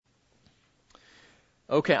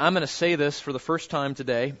Okay, I'm going to say this for the first time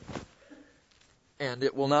today, and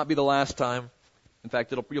it will not be the last time. In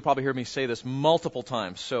fact, you'll probably hear me say this multiple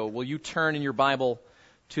times. So will you turn in your Bible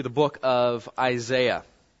to the book of Isaiah?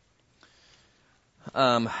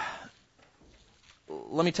 Let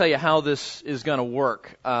me tell you how this is going to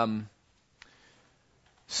work. Some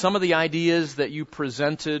of the ideas that you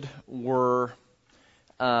presented were,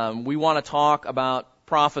 we want to talk about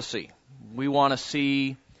prophecy. We want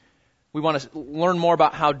to learn more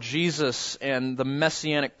about how Jesus and the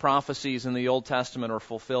messianic prophecies in the Old Testament are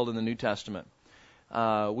fulfilled in the New Testament.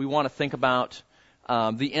 We want to think about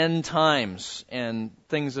the end times and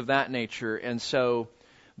things of that nature. And so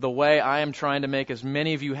the way I am trying to make as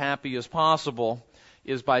many of you happy as possible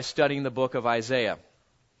is by studying the book of Isaiah.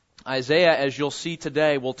 Isaiah, as you'll see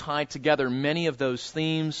today, will tie together many of those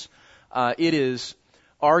themes. It is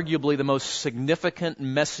arguably the most significant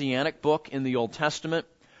messianic book in the Old Testament.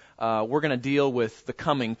 We're going to deal with the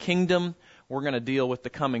coming kingdom. We're going to deal with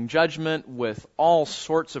the coming judgment, with all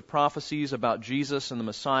sorts of prophecies about Jesus and the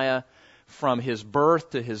Messiah, from his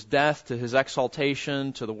birth to his death to his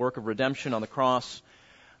exaltation to the work of redemption on the cross.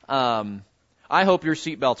 I hope your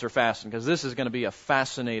seatbelts are fastened, because this is going to be a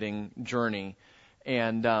fascinating journey.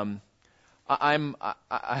 And I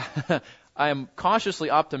am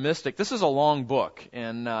cautiously optimistic. This is a long book,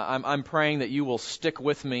 and I'm praying that you will stick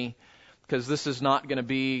with me, because this is not going to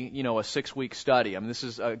be, a 6-week study. I mean, this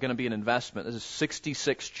is going to be an investment. This is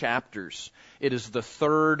 66 chapters. It is the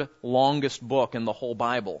third longest book in the whole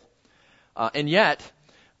Bible. And yet,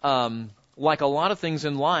 like a lot of things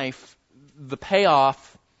in life, the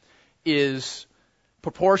payoff is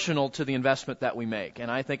proportional to the investment that we make. And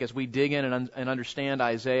I think as we dig in and understand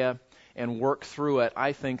Isaiah and work through it,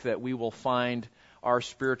 I think that we will find our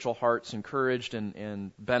spiritual hearts encouraged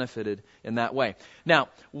and benefited in that way. Now,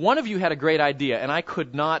 one of you had a great idea, and I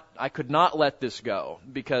could not let this go,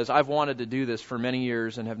 because I've wanted to do this for many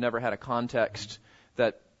years and have never had a context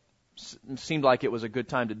that seemed like it was a good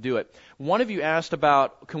time to do it. One of you asked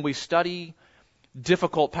about, can we study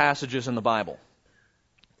difficult passages in the Bible?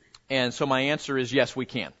 And so my answer is yes, we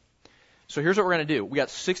can. So here's what we're going to do. We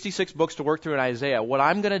got 66 books to work through in Isaiah. What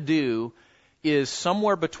I'm going to do is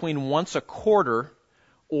somewhere between once a quarter,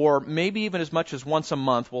 or maybe even as much as once a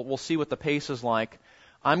month, we'll see what the pace is like,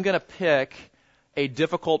 I'm going to pick a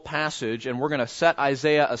difficult passage, and we're going to set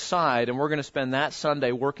Isaiah aside, and we're going to spend that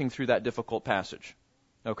Sunday working through that difficult passage.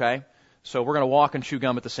 Okay? So we're going to walk and chew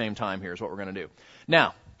gum at the same time here is what we're going to do.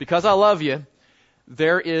 Now, because I love you,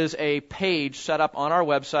 there is a page set up on our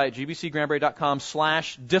website,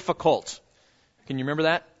 gbcgranbury.com/difficult. Can you remember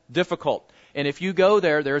that? Difficult. And if you go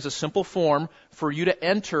there, there's a simple form for you to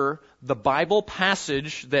enter the Bible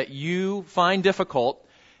passage that you find difficult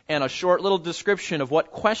and a short little description of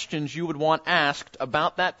what questions you would want asked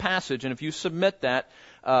about that passage. And if you submit that,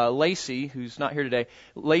 Lacey, who's not here today,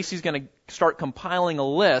 Lacey's going to start compiling a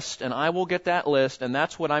list, and I will get that list, and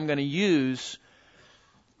that's what I'm going to use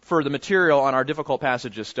for the material on our difficult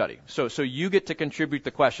passages study. So you get to contribute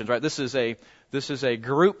the questions, right? This is a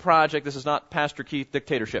group project. This is not Pastor Keith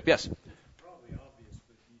dictatorship. Yes? It's probably obvious,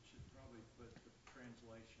 but you should probably put the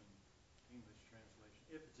translation, English translation,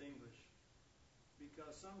 if it's English,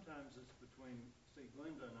 because sometimes it's between, see,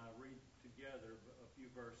 Glenda and I read together a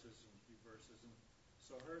few verses, and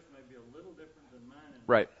so hers may be a little different than mine, and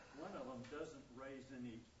right. One of them doesn't raise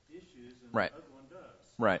any issues, and right. The other one does.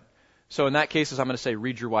 Right. So in that case, I'm going to say,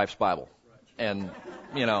 read your wife's Bible, and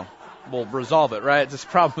we'll resolve it, right? It's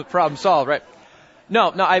problem solved, right?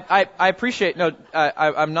 No, I appreciate. No,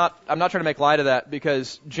 I'm not trying to make light of that,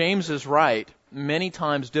 because James is right. Many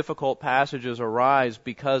times difficult passages arise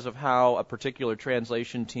because of how a particular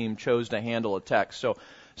translation team chose to handle a text.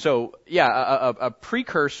 So yeah, a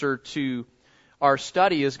precursor to our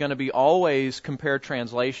study is going to be always compare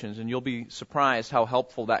translations, and you'll be surprised how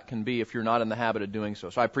helpful that can be if you're not in the habit of doing so.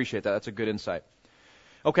 So I appreciate that. That's a good insight.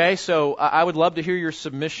 Okay, so I would love to hear your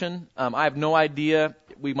submission. I have no idea.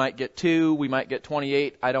 We might get 2, we might get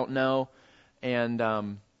 28, I don't know. And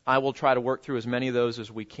I will try to work through as many of those as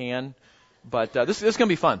we can. But this is going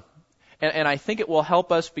to be fun. And I think it will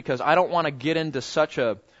help us, because I don't want to get into such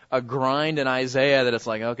a grind in Isaiah that it's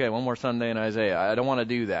like, okay, one more Sunday in Isaiah. I don't want to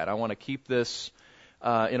do that. I want to keep this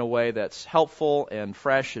in a way that's helpful and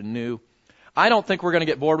fresh and new. I don't think we're going to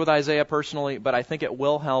get bored with Isaiah personally, but I think it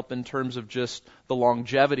will help in terms of just the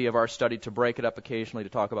longevity of our study to break it up occasionally to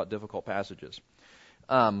talk about difficult passages.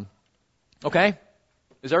 Okay?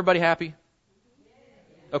 Is everybody happy?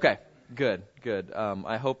 Okay, good.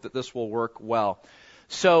 I hope that this will work well.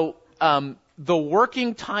 So, the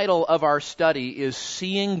working title of our study is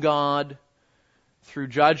Seeing God Through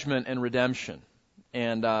Judgment and Redemption.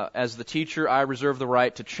 And as the teacher, I reserve the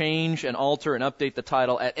right to change and alter and update the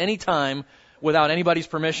title at any time without anybody's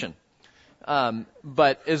permission.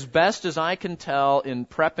 But as best as I can tell in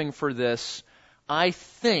prepping for this, I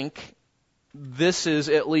think this is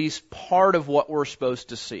at least part of what we're supposed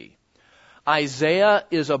to see. Isaiah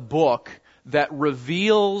is a book that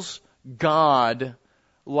reveals God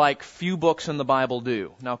like few books in the Bible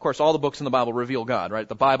do. Now, of course, all the books in the Bible reveal God, right?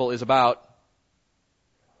 The Bible is about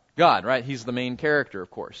God, right? He's the main character,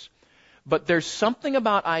 of course. But there's something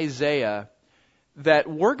about Isaiah that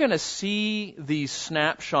we're going to see these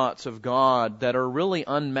snapshots of God that are really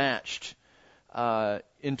unmatched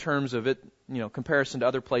in terms of it, comparison to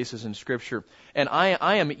other places in Scripture. And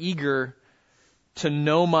I am eager to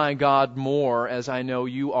know my God more, as I know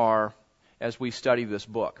you are, as we study this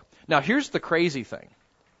book. Now, here's the crazy thing.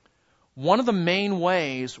 One of the main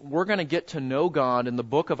ways we're going to get to know God in the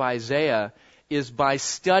book of Isaiah is by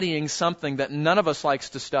studying something that none of us likes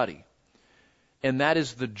to study. And that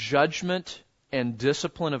is the judgment and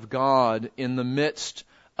discipline of God in the midst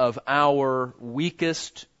of our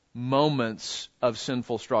weakest moments of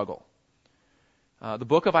sinful struggle. The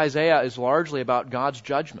book of Isaiah is largely about God's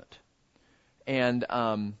judgment. And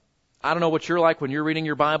I don't know what you're like when you're reading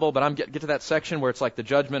your Bible, but I'm get to that section where it's like the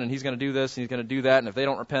judgment and he's going to do this and he's going to do that, and if they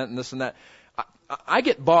don't repent and this and that, I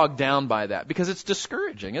get bogged down by that because it's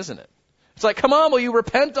discouraging, isn't it? It's like, come on, will you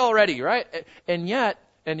repent already, right? And yet,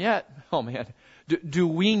 oh man, do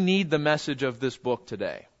we need the message of this book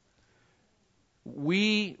today?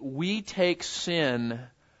 We take sin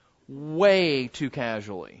way too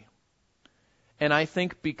casually. And I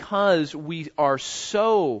think because we are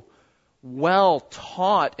so well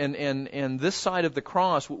taught and this side of the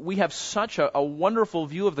cross, we have such a wonderful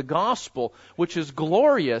view of the gospel, which is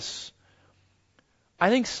glorious. I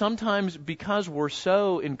think sometimes because we're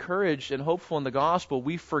so encouraged and hopeful in the gospel,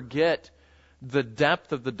 we forget the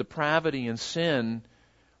depth of the depravity and sin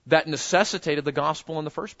that necessitated the gospel in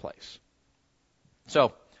the first place.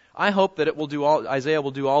 So I hope that Isaiah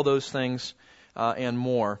will do all those things and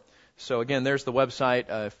more. So again, there's the website.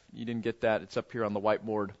 If you didn't get that, it's up here on the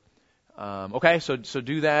whiteboard. Okay, so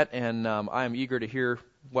do that, and I am eager to hear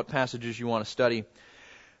what passages you want to study.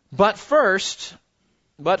 But first,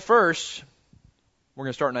 we're going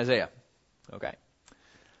to start in Isaiah. Okay.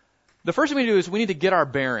 The first thing we do is we need to get our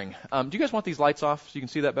bearing. Do you guys want these lights off so you can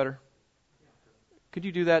see that better? Could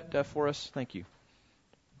you do that for us? Thank you.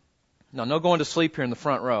 No going to sleep here in the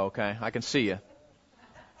front row, okay? I can see you.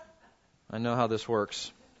 I know how this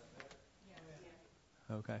works.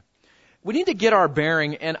 Okay. We need to get our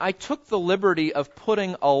bearing, and I took the liberty of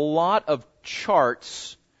putting a lot of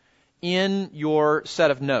charts in your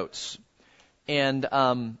set of notes. And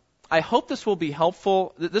I hope this will be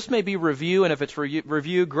helpful. This may be review, and if it's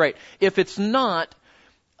review, great. If it's not,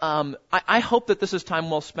 I hope that this is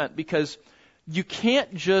time well spent, because you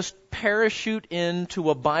can't just parachute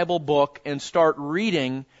into a Bible book and start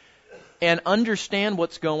reading and understand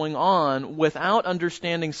what's going on without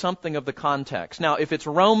understanding something of the context. Now, if it's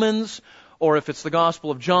Romans or if it's the Gospel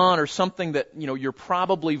of John or something that you're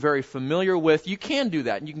probably very familiar with, you can do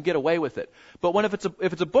that and you can get away with it. But if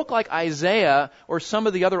it's a book like Isaiah or some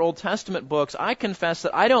of the other Old Testament books, I confess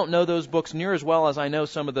that I don't know those books near as well as I know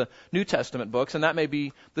some of the New Testament books, and that may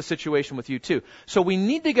be the situation with you too. So we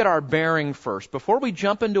need to get our bearing first. Before we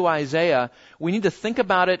jump into Isaiah, we need to think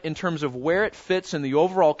about it in terms of where it fits in the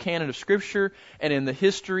overall canon of Scripture and in the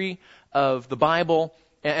history of the Bible.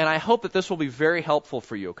 And I hope that this will be very helpful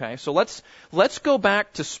for you, okay? So let's go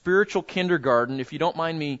back to spiritual kindergarten, if you don't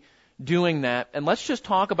mind me doing that, and let's just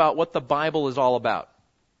talk about what the Bible is all about,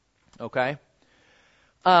 okay?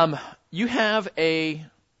 You have a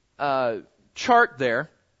chart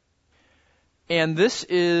there, and this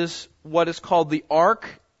is what is called the Arc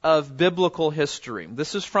of Biblical History.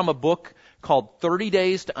 This is from a book called 30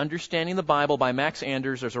 Days to Understanding the Bible by Max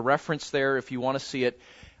Anders. There's a reference there if you want to see it.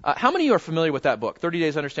 How many of you are familiar with that book, 30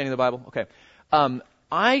 Days Understanding the Bible? Okay.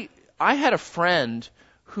 I had a friend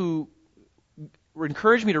who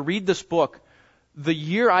encouraged me to read this book the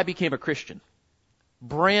year I became a Christian.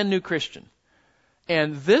 Brand new Christian.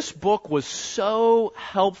 And this book was so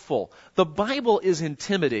helpful. The Bible is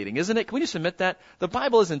intimidating, isn't it? Can we just admit that? The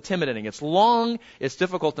Bible is intimidating. It's long, it's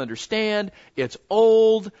difficult to understand, it's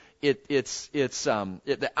old,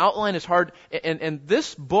 the outline is hard, and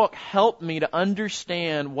this book helped me to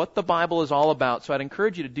understand what the Bible is all about, so I'd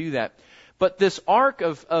encourage you to do that. But this arc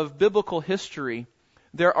of biblical history,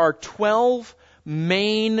 there are 12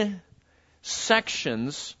 main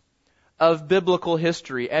sections of biblical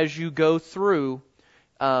history as you go through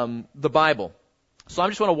the Bible. So I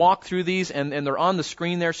just want to walk through these, and they're on the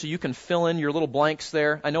screen there so you can fill in your little blanks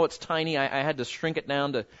there. I know it's tiny. I had to shrink it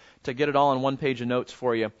down to get it all on one page of notes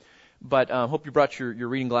for you. But hope you brought your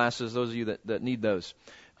reading glasses, those of you that need those.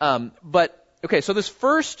 Okay, so this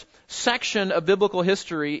first section of biblical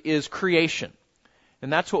history is creation.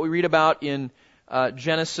 And that's what we read about in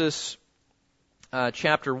Genesis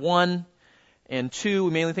chapter 1 and 2.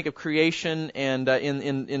 We mainly think of creation, and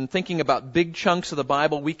in thinking about big chunks of the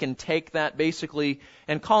Bible, we can take that basically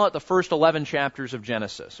and call it the first 11 chapters of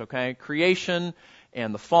Genesis, okay? Creation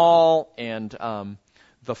and the fall and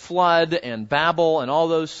the flood and Babel and all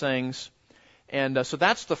those things. And so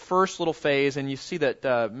that's the first little phase, and you see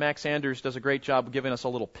that Max Anders does a great job of giving us a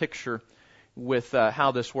little picture with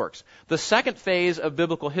how this works. The second phase of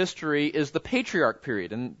biblical history is the patriarch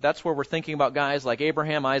period, and that's where we're thinking about guys like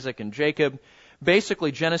Abraham, Isaac, and Jacob.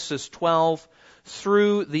 Basically, Genesis 12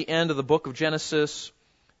 through the end of the book of Genesis,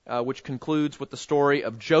 which concludes with the story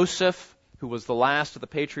of Joseph, who was the last of the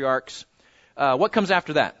patriarchs. What comes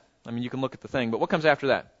after that? I mean, you can look at the thing, but what comes after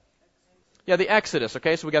that? Yeah, the Exodus.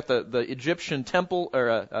 Okay, so we got the Egyptian temple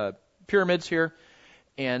or pyramids here,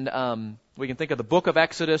 and we can think of the book of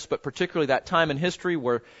Exodus, but particularly that time in history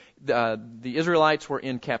where the Israelites were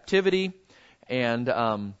in captivity, and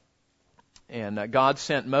God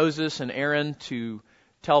sent Moses and Aaron to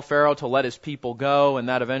tell Pharaoh to let his people go, and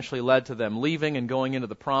that eventually led to them leaving and going into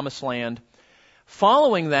the Promised Land.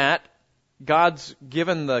 Following that, God's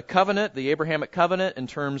given the covenant, the Abrahamic covenant, in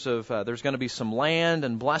terms of there's going to be some land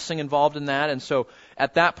and blessing involved in that. And so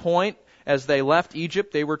at that point, as they left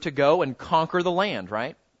Egypt, they were to go and conquer the land,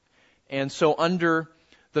 right? And so under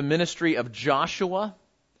the ministry of Joshua,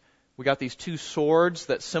 we got these two swords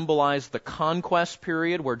that symbolize the conquest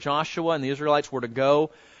period where Joshua and the Israelites were to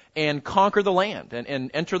go and conquer the land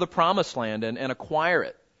and enter the Promised Land and acquire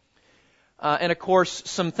it. And of course,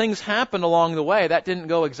 some things happened along the way. That didn't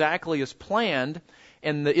go exactly as planned,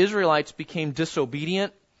 and the Israelites became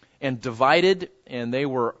disobedient and divided, and they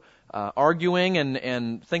were arguing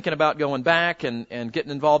and thinking about going back and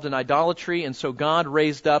getting involved in idolatry. And so God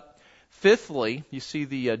raised up, fifthly, you see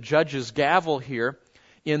the judge's gavel here,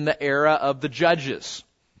 in the era of the judges.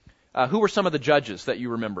 Who were some of the judges that you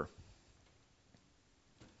remember?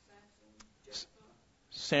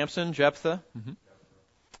 Samson, Jephthah,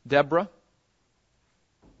 Deborah,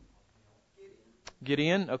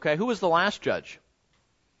 Gideon. Okay, who was the last judge?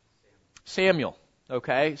 Samuel.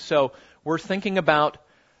 Okay, so we're thinking about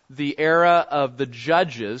the era of the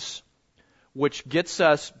judges, which gets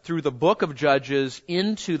us through the book of Judges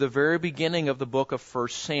into the very beginning of the book of 1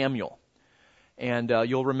 Samuel. And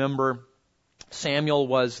you'll remember Samuel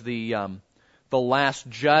was the last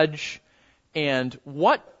judge. And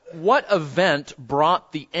what event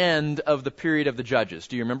brought the end of the period of the judges?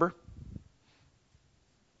 Do you remember?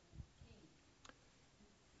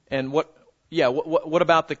 And what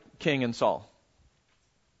about the king and Saul?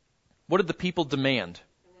 What did the people demand?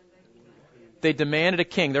 They demanded a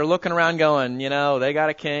king. They're looking around going, they got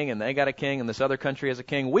a king, and they got a king, and this other country has a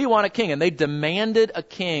king. We want a king. And they demanded a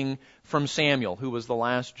king from Samuel, who was the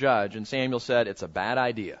last judge. And Samuel said, it's a bad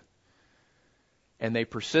idea. And they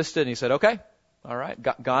persisted, and he said, okay, all right.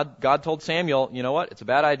 God told Samuel, you know what, it's a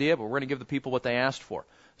bad idea, but we're going to give the people what they asked for.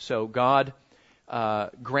 So God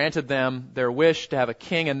granted them their wish to have a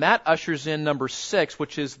king, and that ushers in number 6,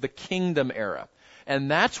 which is the kingdom era.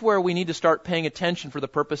 And that's where we need to start paying attention for the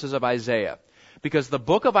purposes of Isaiah. Because the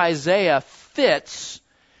book of Isaiah fits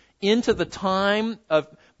into the time of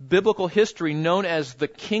biblical history known as the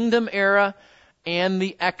kingdom era and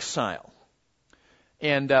the exile.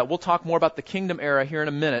 And we'll talk more about the kingdom era here in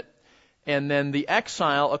a minute. And then the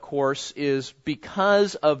exile, of course, is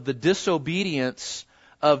because of the disobedience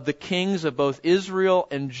of the kings of both Israel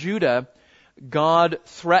and Judah. God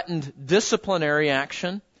threatened disciplinary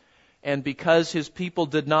action. And because his people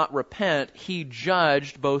did not repent, he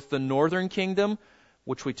judged both the northern kingdom,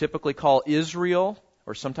 which we typically call Israel,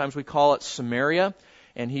 or sometimes we call it Samaria,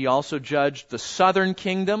 and he also judged the southern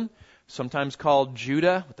kingdom, sometimes called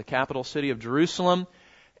Judah, with the capital city of Jerusalem,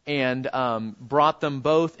 and brought them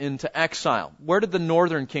both into exile. Where did the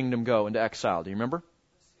northern kingdom go into exile? Do you remember?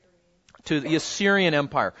 To the Assyrian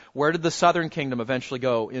Empire. Where did the southern kingdom eventually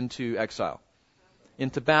go into exile?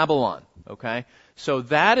 Into Babylon. Okay? So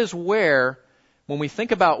that is where, when we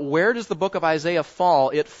think about where does the book of Isaiah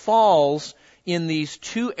fall, it falls in these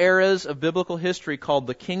two eras of biblical history called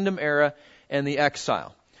the kingdom era and the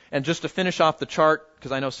exile. And just to finish off the chart,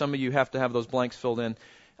 because I know some of you have to have those blanks filled in.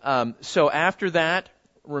 So after that,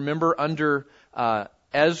 remember under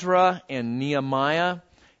Ezra and Nehemiah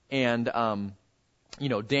and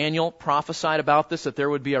Daniel prophesied about this, that there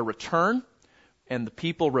would be a return. and the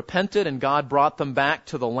people repented, and God brought them back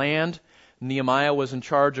to the land. Nehemiah was in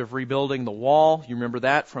charge of rebuilding the wall. You remember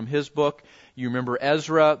that from his book. You remember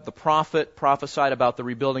Ezra, the prophet, prophesied about the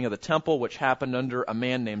rebuilding of the temple, which happened under a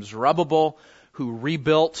man named Zerubbabel, who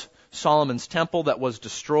rebuilt Solomon's temple that was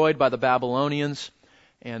destroyed by the Babylonians.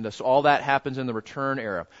 And so all that happens in the return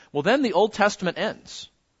era. Well, then the Old Testament ends.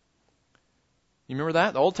 You remember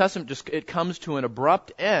that? The Old Testament it comes to an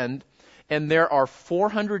abrupt end, and there are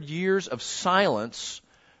 400 years of silence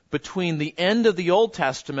between the end of the Old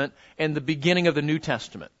Testament and the beginning of the New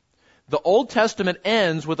Testament. The Old Testament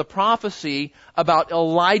ends with a prophecy about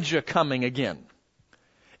Elijah coming again.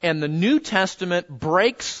 And the New Testament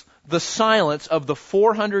breaks the silence of the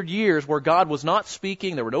 400 years where God was not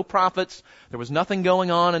speaking, there were no prophets, there was nothing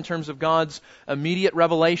going on in terms of God's immediate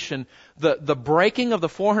revelation. The breaking of the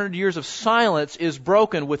 400 years of silence is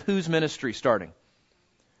broken with whose ministry starting?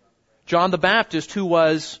 John the Baptist, who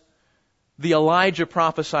was the Elijah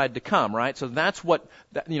prophesied to come, right? So that's what,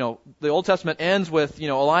 the Old Testament ends with,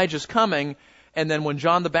 Elijah's coming, and then when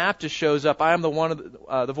John the Baptist shows up, I am the one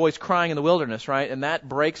of the voice crying in the wilderness, right? And that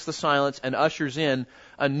breaks the silence and ushers in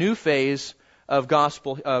a new phase of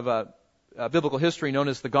biblical history known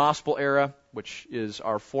as the Gospel era, which is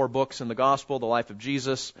our 4 books in the Gospel, the life of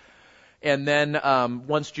Jesus. And then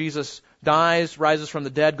once Jesus dies, rises from the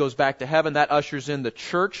dead, goes back to heaven, that ushers in the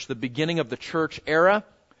church, the beginning of the church era.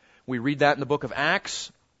 We read that in the book of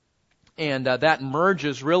Acts, and that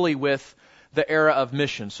merges really with the era of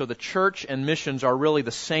missions. So the church and missions are really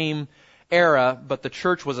the same era, but the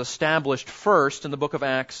church was established first in the book of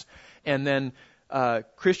Acts, and then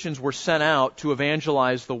Christians were sent out to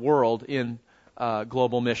evangelize the world in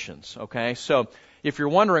global missions. Okay, so if you're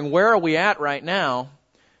wondering where are we at right now,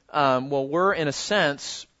 well, we're in a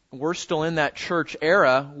sense, we're still in that church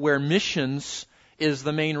era where missions is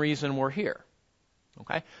the main reason we're here.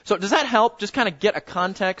 Okay, so does that help? Just kind of get a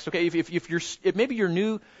context. Okay, if maybe you're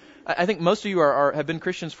new, I think most of you have been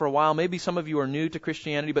Christians for a while. Maybe some of you are new to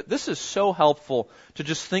Christianity, but this is so helpful to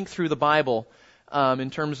just think through the Bible in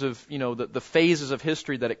terms of the phases of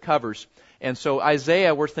history that it covers. And so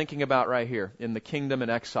Isaiah, we're thinking about right here in the kingdom and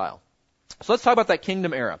exile. So let's talk about that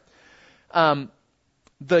kingdom era.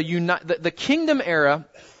 The kingdom era,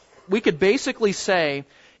 we could basically say,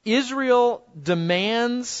 Israel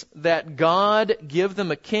demands that God give them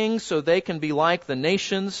a king so they can be like the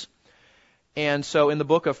nations. And so in the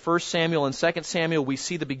book of 1 Samuel and 2 Samuel, we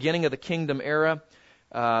see the beginning of the kingdom era.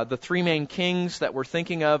 The 3 main kings that we're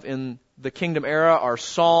thinking of in the kingdom era are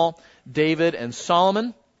Saul, David, and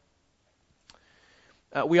Solomon.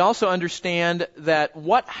 We also understand that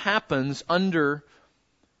what happens in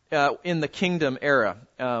the kingdom era,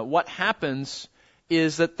 what happens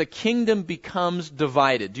is that the kingdom becomes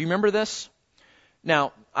divided. Do you remember this?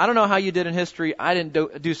 Now, I don't know how you did in history. I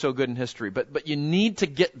didn't do so good in history, but you need to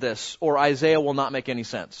get this or Isaiah will not make any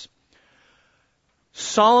sense.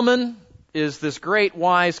 Solomon is this great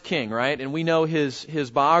wise king, right? And we know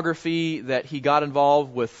his biography that he got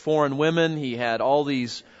involved with foreign women. He had all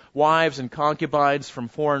these wives and concubines from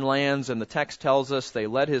foreign lands, and the text tells us they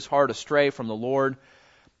led his heart astray from the Lord.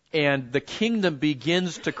 And the kingdom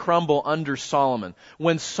begins to crumble under Solomon.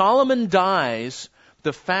 When Solomon dies,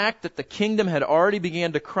 the fact that the kingdom had already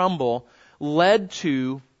began to crumble led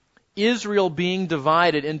to Israel being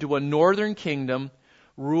divided into a northern kingdom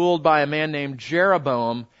ruled by a man named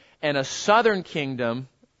Jeroboam and a southern kingdom,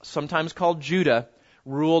 sometimes called Judah,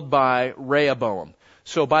 ruled by Rehoboam.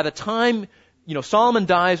 So by the time Solomon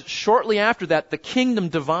dies, shortly after that, the kingdom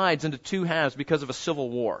divides into 2 halves because of a civil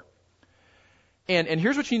war. And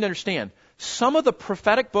here's what you need to understand. Some of the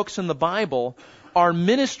prophetic books in the Bible are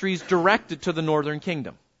ministries directed to the northern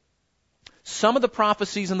kingdom. Some of the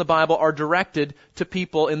prophecies in the Bible are directed to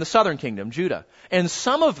people in the southern kingdom, Judah. And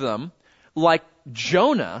some of them, like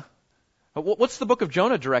Jonah, what's the book of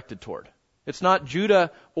Jonah directed toward? It's not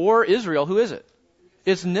Judah or Israel. Who is it?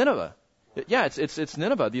 It's Nineveh. Yeah, it's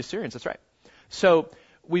Nineveh, the Assyrians. That's right. So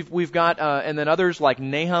we've got, and then others like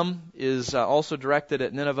Nahum is also directed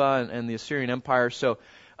at Nineveh and the Assyrian Empire. So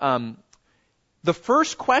the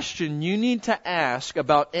first question you need to ask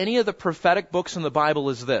about any of the prophetic books in the Bible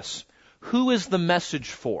is this: who is the message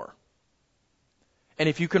for? And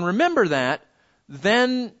if you can remember that,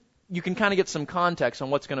 then you can kind of get some context on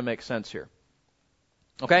what's going to make sense here.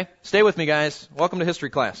 Okay? Stay with me, guys. Welcome to history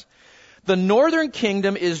class. The northern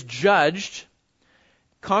kingdom is judged,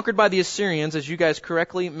 conquered by the Assyrians, as you guys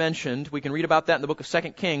correctly mentioned. We can read about that in the book of 2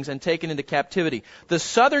 Kings, and taken into captivity. The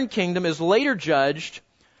southern kingdom is later judged,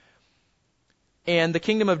 and the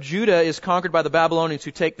kingdom of Judah is conquered by the Babylonians,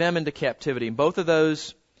 who take them into captivity. And both of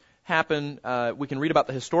those happen. We can read about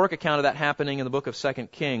the historic account of that happening in the book of 2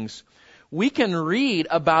 Kings. we can read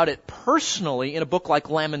about it personally in a book like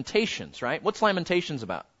Lamentations, right? What's Lamentations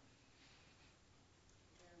about?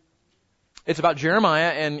 It's about Jeremiah,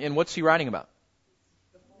 and what's he writing about?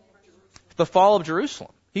 The fall of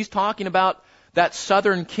Jerusalem. He's talking about that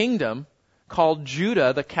southern kingdom called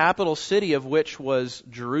Judah, the capital city of which was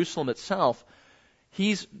Jerusalem itself.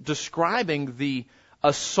 He's describing the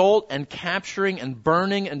assault and capturing and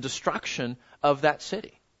burning and destruction of that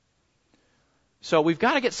city. So we've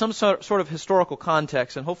got to get some sort of historical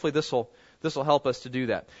context, and hopefully this will help us to do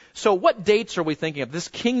that. So what dates are we thinking of? This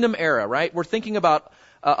kingdom era, right? We're thinking about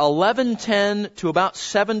 1110 to about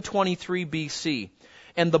 723 BC.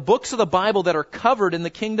 And the books of the Bible that are covered in the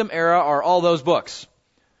kingdom era are all those books.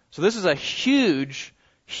 So this is a huge,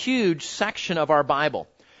 huge section of our Bible.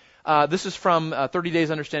 This is from 30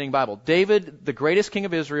 Days Understanding Bible. David, the greatest king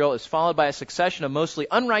of Israel, is followed by a succession of mostly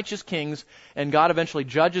unrighteous kings, and God eventually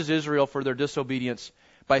judges Israel for their disobedience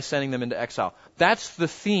by sending them into exile. That's the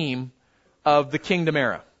theme of the kingdom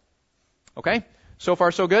era. Okay? So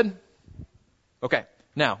far, so good? Okay.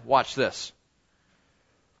 Now, watch this.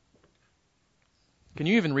 Can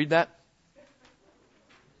you even read that?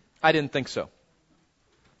 I didn't think so.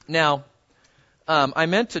 Now, I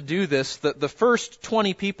meant to do this. The first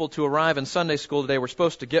 20 people to arrive in Sunday school today were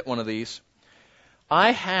supposed to get one of these.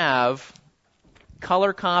 I have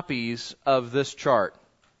color copies of this chart.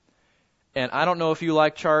 And I don't know if you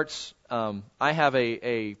like charts. I have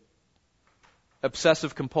a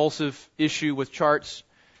obsessive compulsive issue with charts.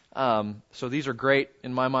 So these are great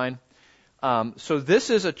in my mind. So this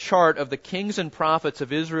is a chart of the kings and prophets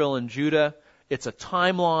of Israel and Judah. It's a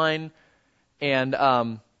timeline.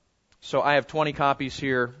 And so I have 20 copies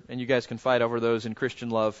here, and you guys can fight over those in Christian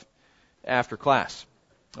Love after class.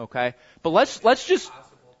 Okay? But let's just...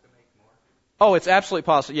 Oh, it's absolutely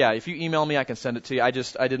possible. Yeah, if you email me, I can send it to you. I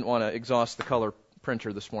didn't want to exhaust the color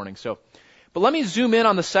printer this morning. But let me zoom in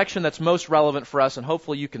on the section that's most relevant for us, and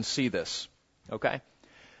hopefully you can see this. Okay?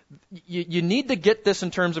 You need to get this in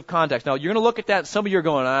terms of context. Now, you're going to look at that, and some of you are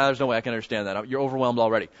going, there's no way I can understand that. You're overwhelmed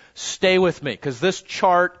already. Stay with me, because this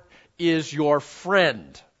chart is your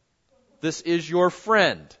friend. This is your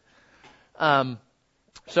friend.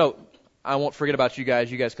 So I won't forget about you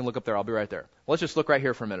guys. You guys can look up there. I'll be right there. Let's just look right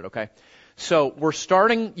here for a minute, okay? So we're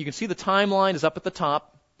starting, you can see the timeline is up at the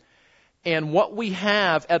top. And what we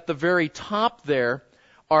have at the very top there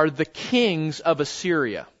are the kings of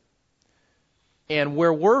Assyria. And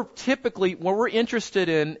where we're interested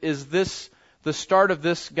in is the start of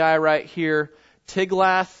this guy right here,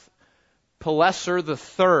 Tiglath-Pileser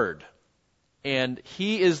III. And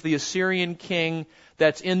he is the Assyrian king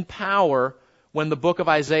that's in power when the book of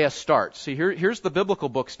Isaiah starts. See, here's the biblical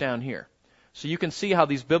books down here. So you can see how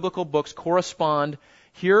these biblical books correspond.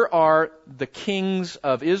 Here are the kings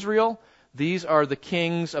of Israel. These are the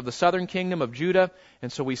kings of the southern kingdom of Judah.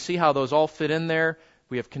 And so we see how those all fit in there.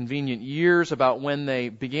 We have convenient years about when they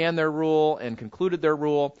began their rule and concluded their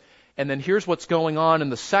rule. And then here's what's going on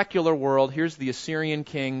in the secular world. Here's the Assyrian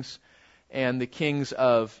kings and the kings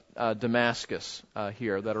of Damascus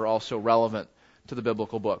here that are also relevant to the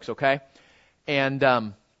biblical books, okay? And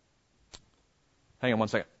hang on one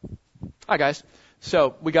second. Hi, guys.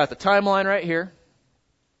 So we got the timeline right here.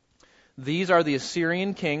 These are the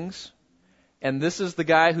Assyrian kings, and this is the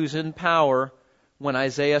guy who's in power when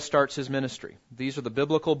Isaiah starts his ministry. These are the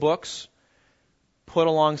biblical books put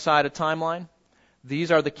alongside a timeline.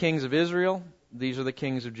 These are the kings of Israel. These are the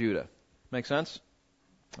kings of Judah. Make sense?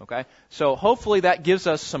 Okay? So hopefully that gives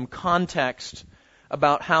us some context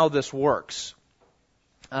about how this works.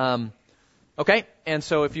 Okay? And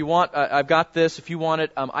so if you want, I've got this. If you want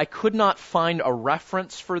it, I could not find a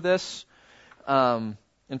reference for this.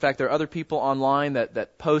 In fact, there are other people online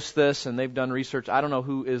that post this, and they've done research. I don't know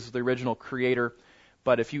who is the original creator,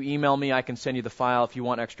 but if you email me, I can send you the file. If you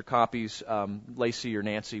want extra copies, Lacey or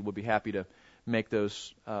Nancy would be happy to make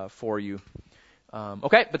those for you.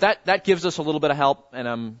 Okay, but that gives us a little bit of help, and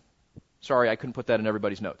I'm sorry I couldn't put that in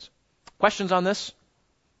everybody's notes. Questions on this?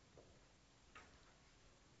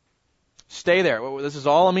 Stay there. This is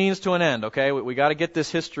all a means to an end, okay? We got to get this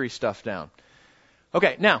history stuff down.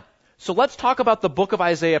 Okay, now, so let's talk about the book of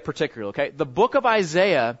Isaiah particularly, okay? The book of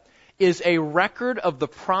Isaiah is a record of the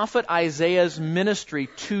prophet Isaiah's ministry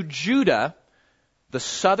to Judah, the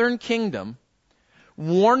southern kingdom,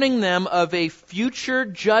 warning them of a future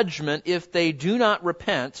judgment if they do not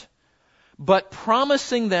repent, but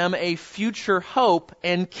promising them a future hope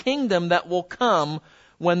and kingdom that will come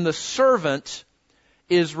when the servant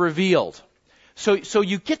is revealed. So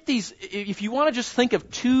you get these, if you want to just think of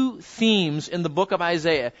two themes in the book of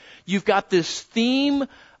Isaiah, you've got this theme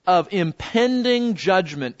of impending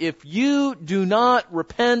judgment. If you do not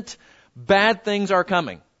repent, Bad things are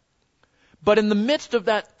coming. But in the midst of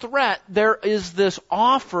that threat, there is this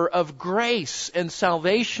offer of grace and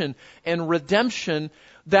salvation and redemption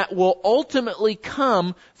that will ultimately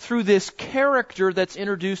come through this character that's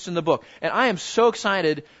introduced in the book. And I am so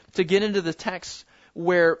excited to get into the text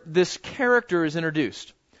where this character is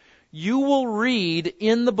introduced. You will read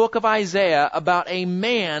in the book of Isaiah about a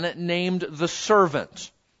man named the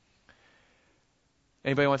servant.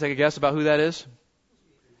 Anybody want to take a guess about who that is?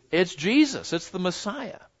 It's Jesus. It's the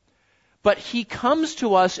Messiah. But he comes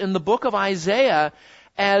to us in the book of Isaiah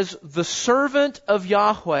as the servant of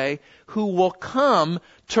Yahweh who will come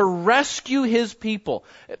to rescue his people.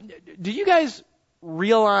 Do you guys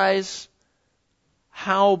realize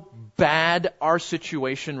how bad our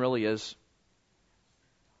situation really is?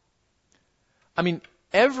 I mean,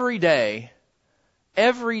 every day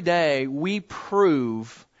we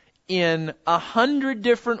prove in 100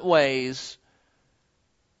 different ways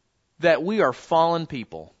that we are fallen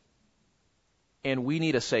people and we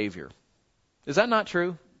need a Savior. Is that not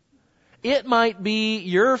true? It might be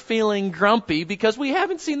you're feeling grumpy because we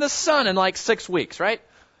haven't seen the sun in like 6 weeks, right?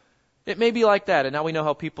 It may be like that, and now we know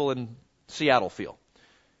how people in Seattle feel.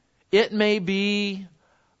 It may be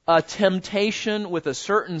a temptation with a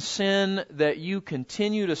certain sin that you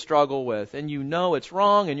continue to struggle with, and you know it's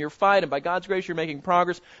wrong, and you're fighting, and by God's grace you're making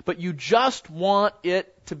progress, but you just want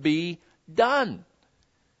it to be done.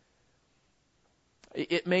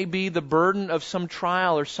 It may be the burden of some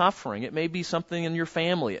trial or suffering. It may be something in your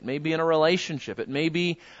family. It may be in a relationship. It may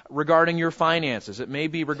be regarding your finances. It may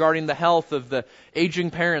be regarding the health of the aging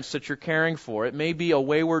parents that you're caring for. It may be a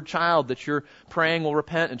wayward child that you're praying will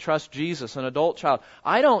repent and trust Jesus, an adult child.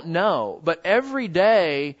 I don't know, but every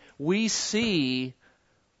day we see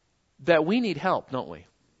that we need help, don't we?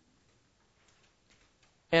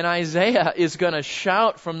 And Isaiah is going to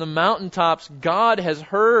shout from the mountaintops, God has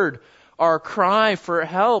heard our cry for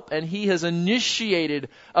help, and he has initiated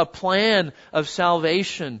a plan of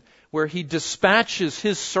salvation where he dispatches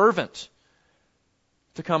his servant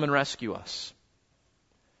to come and rescue us.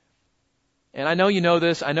 And I know you know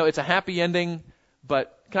this. I know it's a happy ending,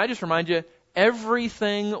 but can I just remind you,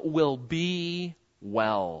 everything will be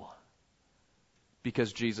well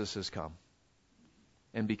because Jesus has come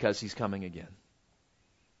and because he's coming again.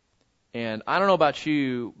 And I don't know about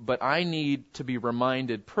you, but I need to be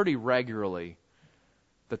reminded pretty regularly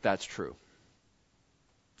that that's true.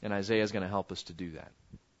 And Isaiah is going to help us to do that.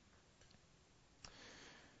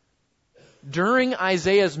 During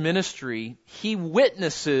Isaiah's ministry, he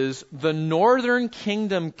witnesses the northern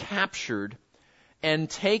kingdom captured and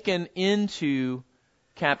taken into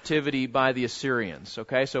captivity by the Assyrians.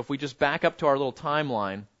 Okay, so if we just back up to our little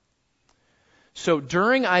timeline. So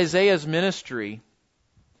during Isaiah's ministry,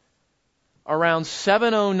 around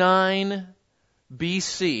 709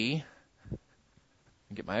 BC,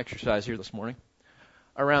 get my exercise here this morning.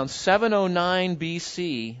 Around 709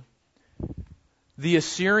 BC, the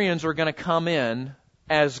Assyrians are going to come in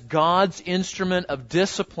as God's instrument of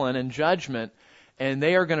discipline and judgment, and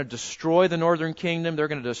they are going to destroy the northern kingdom. They're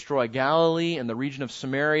going to destroy Galilee and the region of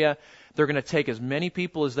Samaria. They're going to take as many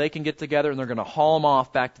people as they can get together, and they're going to haul them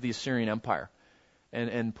off back to the Assyrian Empire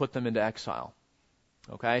and put them into exile.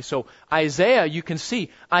 Okay, so Isaiah, you can see,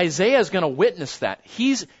 Isaiah is going to witness that.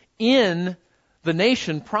 He's in the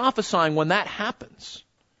nation prophesying when that happens.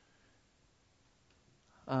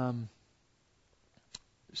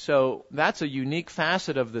 So that's a unique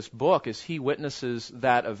facet of this book, is he witnesses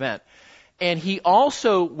that event. And he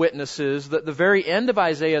also witnesses that the very end of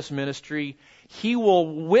Isaiah's ministry, he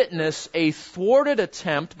will witness a thwarted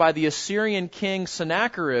attempt by the Assyrian king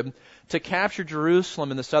Sennacherib to capture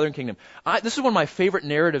Jerusalem in the southern kingdom. This is one of my favorite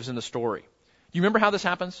narratives in the story. Do you remember how this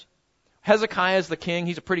happens? Hezekiah is the king.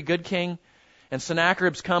 He's a pretty good king. And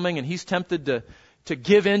Sennacherib's coming, and he's tempted to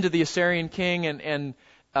give in to the Assyrian king. And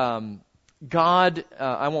God,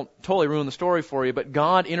 I won't totally ruin the story for you, but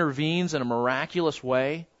God intervenes in a miraculous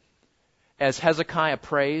way as Hezekiah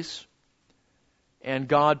prays. And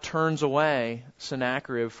God turns away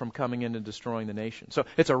Sennacherib from coming in and destroying the nation. So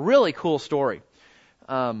it's a really cool story.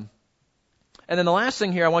 And then the last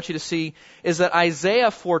thing here I want you to see is that Isaiah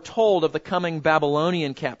foretold of the coming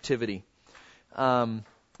Babylonian captivity. In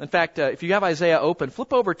fact, if you have Isaiah open,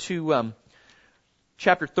 flip over to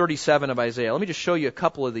chapter 37 of Isaiah. Let me just show you a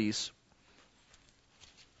couple of these.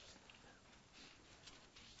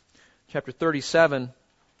 Chapter 37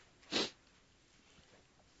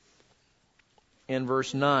 and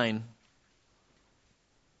verse 9.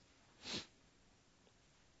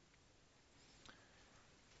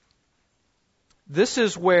 This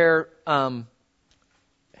is where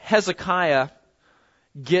Hezekiah,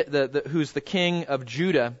 who's the king of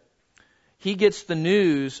Judah, he gets the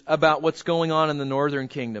news about what's going on in the northern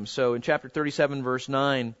kingdom. So in chapter 37, verse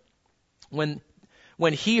 9,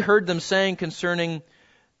 when he heard them saying concerning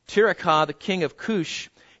Tirachah, the king of Cush,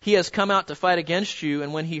 he has come out to fight against you,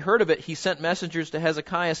 and when he heard of it, he sent messengers to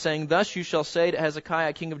Hezekiah, saying, Thus you shall say to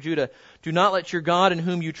Hezekiah, king of Judah, Do not let your God in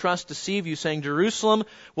whom you trust deceive you, saying, Jerusalem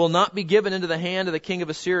will not be given into the hand of the king of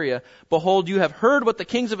Assyria. Behold, you have heard what the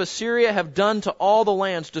kings of Assyria have done to all the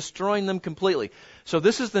lands, destroying them completely. So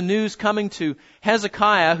this is the news coming to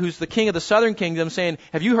Hezekiah, who's the king of the southern kingdom, saying,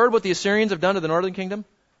 Have you heard what the Assyrians have done to the northern kingdom?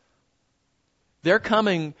 They're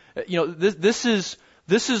coming, this is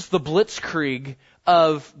the blitzkrieg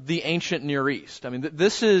of the ancient Near East. I mean,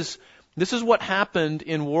 this is what happened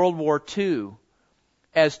in World War II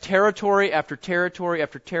as territory after territory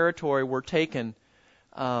after territory were taken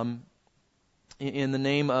in the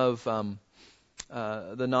name of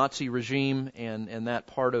the Nazi regime and that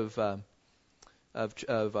part of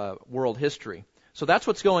world history. So that's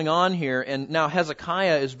what's going on here, and now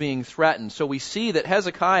Hezekiah is being threatened. So we see that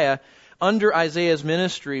Hezekiah, under Isaiah's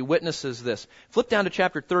ministry, witnesses this. Flip down to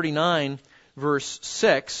chapter 39, verse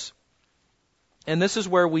 6, and this is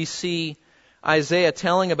where we see Isaiah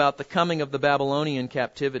telling about the coming of the Babylonian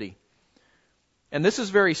captivity. And this is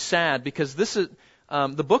very sad because this is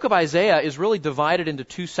the book of Isaiah is really divided into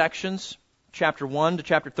two sections, chapter 1 to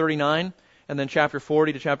chapter 39, and then chapter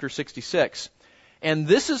 40 to chapter 66. And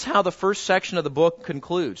this is how the first section of the book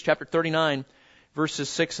concludes, chapter 39, verses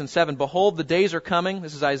 6 and 7. Behold, the days are coming.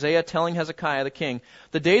 This is Isaiah telling Hezekiah the king.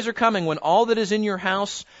 The days are coming when all that is in your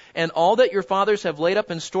house and all that your fathers have laid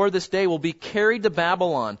up in store this day will be carried to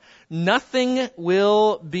Babylon. Nothing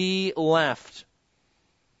will be left.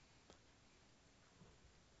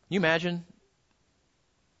 Can you imagine,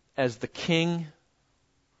 as the king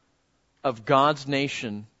of God's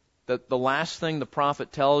nation, that the last thing the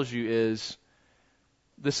prophet tells you is,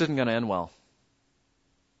 this isn't going to end well.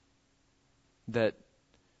 That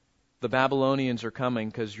the Babylonians are coming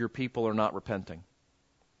because your people are not repenting.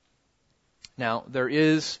 Now, there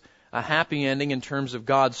is a happy ending in terms of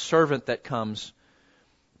God's servant that comes,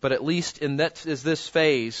 but at least in this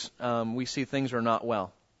phase, we see things are not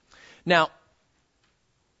well. Now,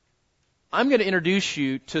 I'm going to introduce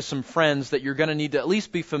you to some friends that you're going to need to at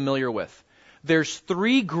least be familiar with. There's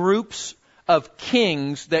three groups of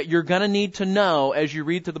kings that you're going to need to know as you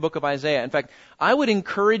read through the book of Isaiah. In fact, I would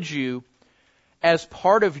encourage you, as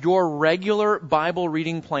part of your regular Bible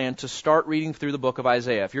reading plan, to start reading through the book of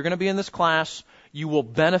Isaiah. If you're going to be in this class, you will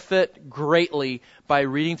benefit greatly by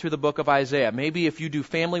reading through the book of Isaiah. Maybe if you do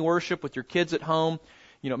family worship with your kids at home,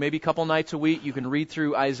 maybe a couple nights a week, you can read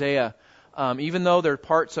through Isaiah. Even though there are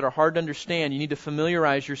parts that are hard to understand, you need to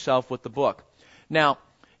familiarize yourself with the book. Now,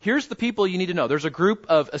 here's the people you need to know. There's a group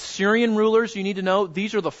of Assyrian rulers you need to know.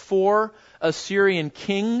 These are the 4 Assyrian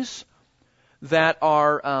kings that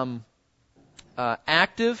are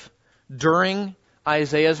active during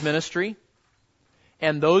Isaiah's ministry.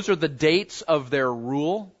 And those are the dates of their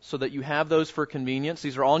rule, so that you have those for convenience.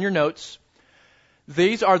 These are all in your notes.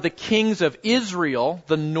 These are the kings of Israel,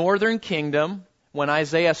 the northern kingdom. When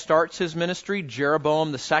Isaiah starts his ministry,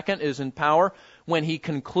 Jeroboam II is in power. When he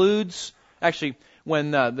concludes,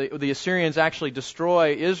 when the Assyrians actually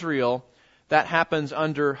destroy Israel, that happens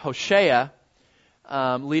under Hoshea,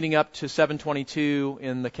 leading up to 722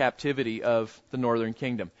 in the captivity of the northern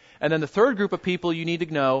kingdom. And then the third group of people you need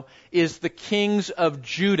to know is the kings of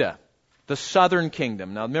Judah, the southern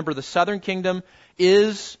kingdom. Now remember, the southern kingdom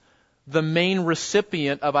is the main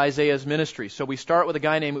recipient of Isaiah's ministry. So we start with a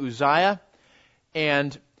guy named Uzziah,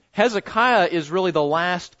 and Hezekiah is really the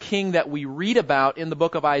last king that we read about in the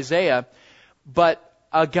book of Isaiah, but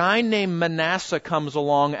a guy named Manasseh comes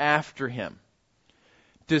along after him.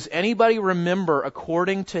 Does anybody remember,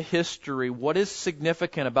 according to history, what is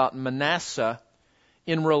significant about Manasseh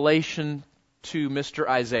in relation to Mr.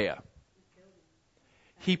 Isaiah?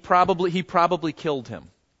 He probably killed him.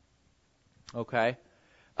 Okay?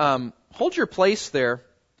 Hold your place there.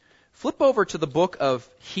 Flip over to the book of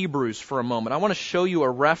Hebrews for a moment. I want to show you a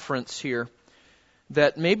reference here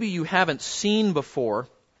that maybe you haven't seen before.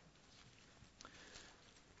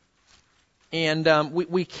 And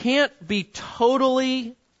we can't be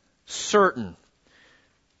totally certain,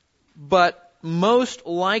 but most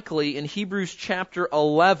likely in Hebrews chapter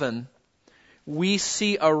 11, we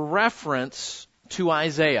see a reference to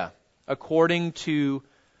Isaiah, according to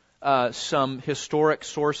some historic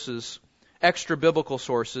sources, extra-biblical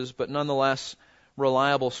sources, but nonetheless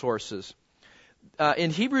reliable sources.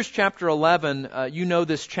 In Hebrews chapter 11, you know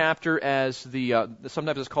this chapter as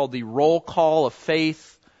sometimes it's called the roll call of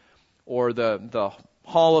faith, or the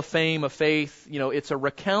Hall of Fame of faith. It's a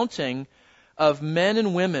recounting of men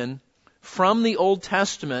and women from the Old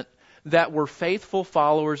Testament that were faithful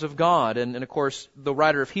followers of God. And of course, the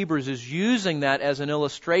writer of Hebrews is using that as an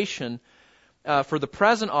illustration for the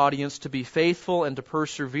present audience to be faithful and to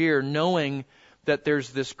persevere, knowing that there's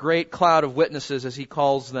this great cloud of witnesses, as he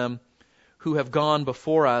calls them, who have gone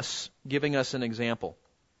before us, giving us an example.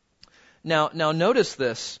 Now notice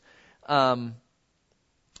this.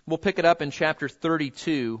 We'll pick it up in chapter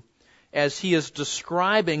 32 as he is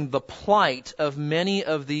describing the plight of many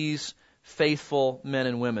of these faithful men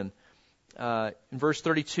and women. In verse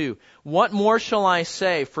 32, "What more shall I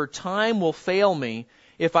say? For time will fail me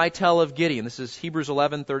if I tell of Gideon." This is Hebrews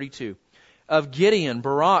 11:32. "Of Gideon,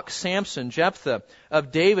 Barak, Samson, Jephthah,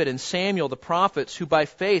 of David and Samuel the prophets, who by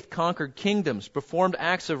faith conquered kingdoms, performed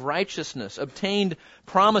acts of righteousness, obtained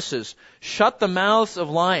promises, shut the mouths of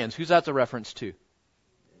lions." Who's that a reference to?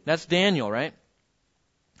 That's Daniel, right?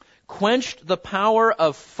 "Quenched the power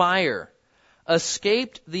of fire,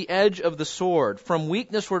 escaped the edge of the sword, from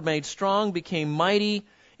weakness were made strong, became mighty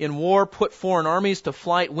in war, put foreign armies to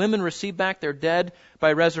flight. Women received back their dead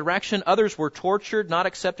by resurrection. Others were tortured, not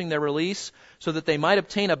accepting their release, so that they might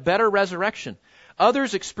obtain a better resurrection.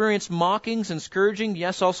 Others experienced mockings and scourging,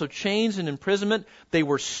 yes, also chains and imprisonment. They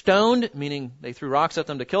were stoned," meaning they threw rocks at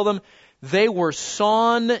them to kill them. "They were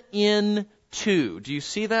sawn in two." Do you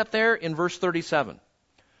see that there in verse 37?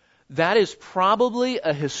 That is probably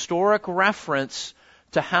a historic reference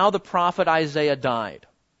to how the prophet Isaiah died.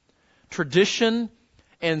 Tradition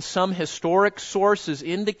and some historic sources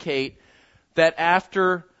indicate that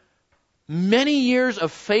after many years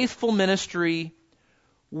of faithful ministry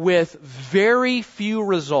with very few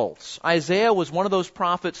results, Isaiah was one of those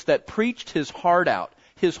prophets that preached his heart out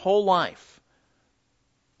his whole life,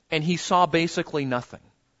 and he saw basically nothing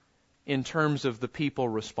in terms of the people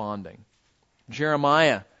responding.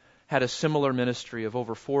 Jeremiah had a similar ministry of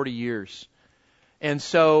over 40 years. And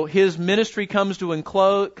so his ministry comes to a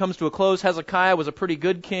close. Hezekiah was a pretty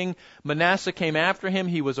good king. Manasseh came after him.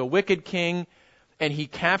 He was a wicked king. And he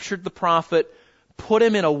captured the prophet, put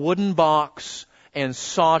him in a wooden box, and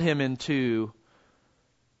sawed him in two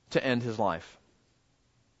to end his life.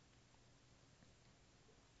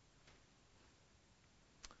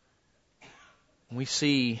 We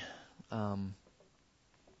see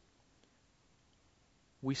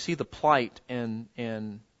the plight and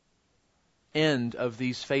end of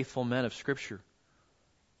these faithful men of Scripture.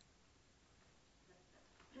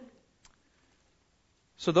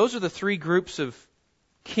 So those are the three groups of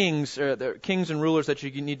kings, the kings and rulers that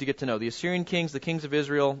you need to get to know. The Assyrian kings, the kings of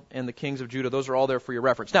Israel, and the kings of Judah. Those are all there for your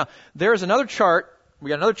reference. Now, there's another chart. We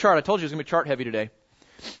got another chart. I told you it was going to be chart heavy today.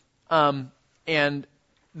 And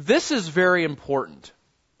this is very important.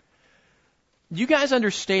 You guys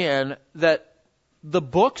understand that the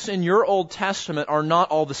books in your Old Testament are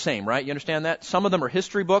not all the same, right? You understand that? Some of them are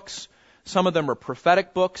history books. Some of them are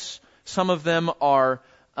prophetic books. Some of them are,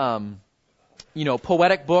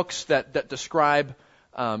 poetic books that describe,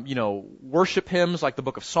 worship hymns like the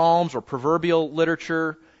book of Psalms, or proverbial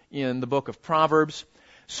literature in the book of Proverbs.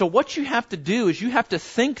 So what you have to do is you have to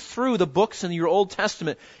think through the books in your Old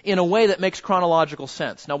Testament in a way that makes chronological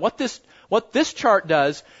sense. Now, what this chart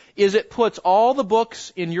does is it puts all the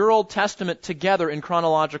books in your Old Testament together in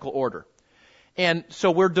chronological order. And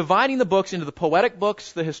so we're dividing the books into the poetic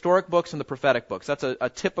books, the historic books, and the prophetic books. That's a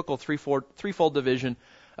typical threefold division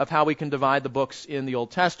of how we can divide the books in the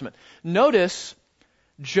Old Testament. Notice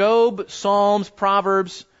Job, Psalms,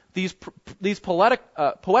 Proverbs, these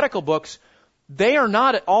poetical books, they are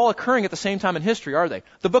not at all occurring at the same time in history, are they?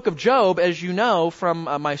 The book of Job, as you know from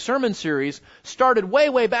my sermon series, started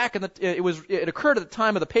way back it occurred at the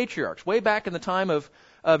time of the patriarchs, way back in the time of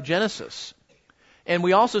Genesis. And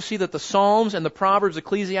we also see that the Psalms and the Proverbs,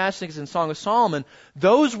 Ecclesiastes, and Song of Solomon,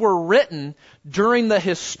 those were written during the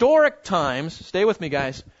historic times, stay with me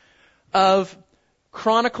guys, of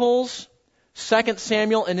Chronicles, 2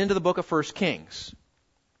 Samuel, and into the book of 1 Kings.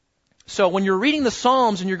 So when you're reading the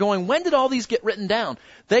Psalms and you're going, when did all these get written down?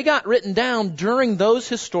 They got written down during those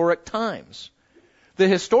historic times. The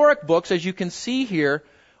historic books, as you can see here,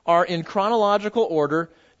 are in chronological order,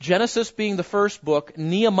 Genesis being the first book,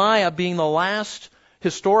 Nehemiah being the last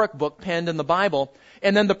historic book penned in the Bible.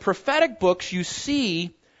 And then the prophetic books, you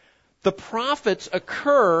see the prophets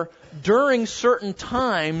occur during certain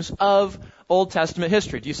times of Old Testament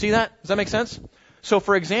history. Do you see that? Does that make sense? So,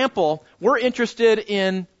 for example, we're interested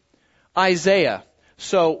in Isaiah.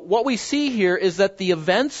 So what we see here is that the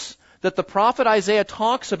events that the prophet Isaiah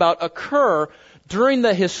talks about occur during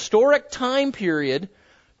the historic time period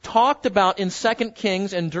talked about in 2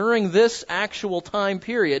 Kings and during this actual time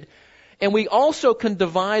period. And we also can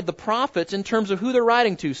divide the prophets in terms of who they're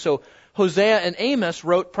writing to. So Hosea and Amos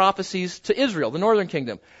wrote prophecies to Israel, the northern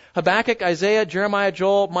kingdom. Habakkuk, Isaiah, Jeremiah,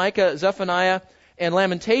 Joel, Micah, Zephaniah, and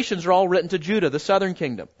Lamentations are all written to Judah, the southern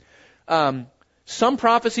kingdom. Some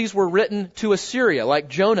prophecies were written to Assyria, like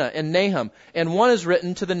Jonah and Nahum, and one is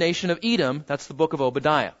written to the nation of Edom. That's the book of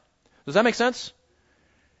Obadiah. Does that make sense?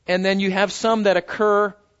 And then you have some that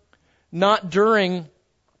occur not during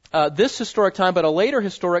this historic time, but a later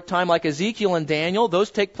historic time, like Ezekiel and Daniel.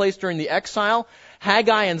 Those take place during the exile.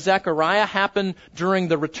 Haggai and Zechariah happen during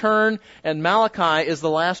the return, and Malachi is the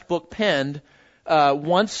last book penned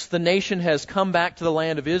once the nation has come back to the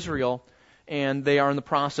land of Israel, and they are in the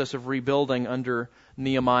process of rebuilding under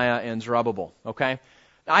Nehemiah and Zerubbabel. Okay?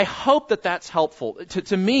 I hope that that's helpful.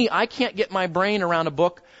 To me, I can't get my brain around a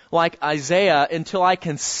book like Isaiah until I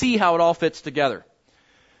can see how it all fits together.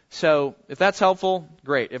 So, if that's helpful,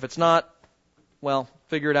 great. If it's not, well,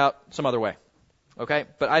 figure it out some other way. Okay?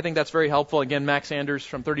 But I think that's very helpful. Again, Max Sanders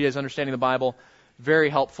from 30 Days Understanding the Bible, very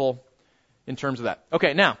helpful in terms of that.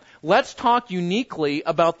 Okay, now, let's talk uniquely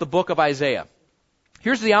about the book of Isaiah.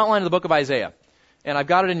 Here's the outline of the book of Isaiah. And I've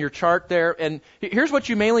got it in your chart there. And here's what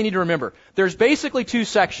you mainly need to remember. There's basically two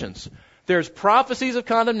sections. There's prophecies of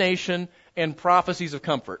condemnation and prophecies of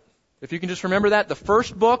comfort. If you can just remember that, the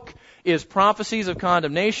first book is prophecies of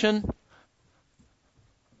condemnation.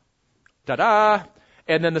 Ta-da!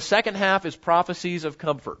 And then the second half is prophecies of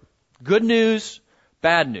comfort. Good news,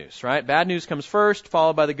 bad news, right? Bad news comes first,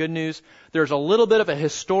 followed by the good news. There's a little bit of a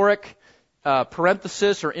historic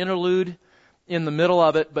parenthesis or interlude in the middle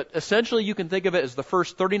of it, but essentially you can think of it as the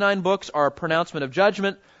first 39 books are a pronouncement of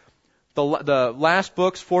judgment. The last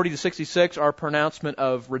books, 40 to 66, are a pronouncement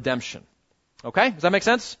of redemption. Okay? Does that make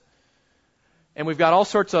sense? And we've got all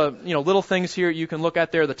sorts of, little things here you can look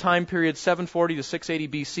at there. The time period 740 to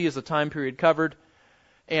 680 BC is the time period covered.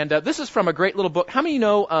 And this is from a great little book. How many of you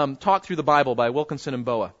know Talk Through the Bible by Wilkinson and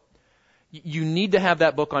Boa? You need to have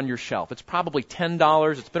that book on your shelf. It's probably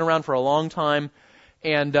 $10. It's been around for a long time.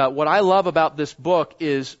 And what I love about this book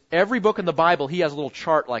is every book in the Bible, he has a little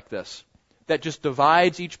chart like this that just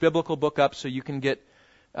divides each biblical book up so you can get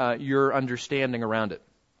your understanding around it.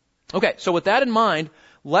 Okay, so with that in mind,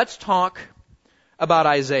 let's talk about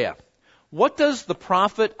Isaiah. What does the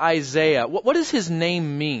prophet Isaiah, what does his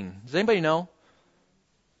name mean? Does anybody know?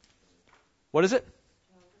 What is it?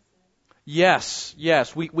 Yes.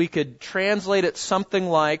 We could translate it something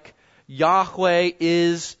like Yahweh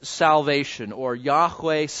is salvation, or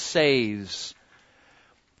Yahweh saves.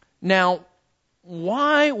 Now,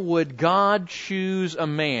 why would God choose a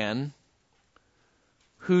man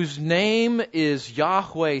whose name is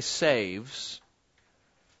Yahweh saves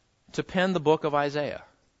to pen the book of Isaiah?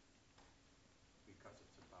 Because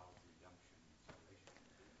it's about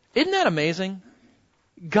redemption. Isn't that amazing?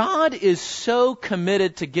 God is so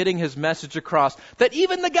committed to getting his message across that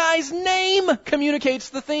even the guy's name communicates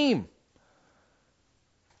the theme.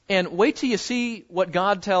 And wait till you see what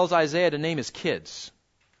God tells Isaiah to name his kids.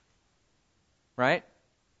 Right?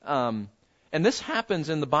 And this happens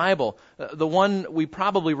in the Bible. The one we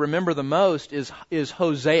probably remember the most is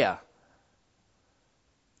Hosea.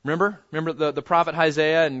 Remember the prophet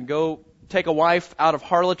Hosea, and go take a wife out of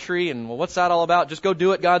harlotry, and well, what's that all about? Just go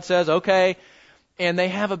do it, God says. Okay. And they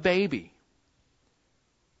have a baby.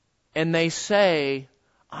 And they say,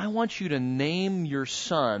 I want you to name your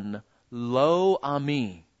son Lo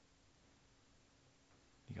Ami.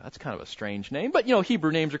 That's kind of a strange name, but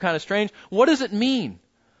Hebrew names are kind of strange. What does it mean?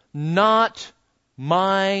 Not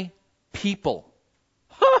my people.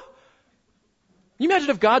 Huh. You imagine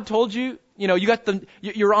if God told you,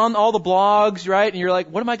 you're on all the blogs, right? And you're like,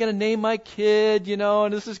 what am I going to name my kid?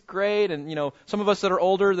 And this is great. And, some of us that are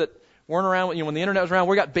older that weren't around, when the internet was around,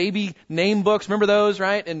 we got baby name books. Remember those,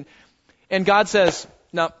 right? And God says,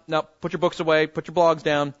 no, put your books away, put your blogs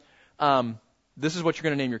down. This is what you're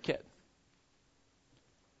going to name your kid.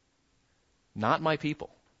 Not my people.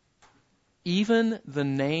 Even the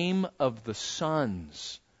name of the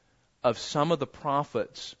sons of some of the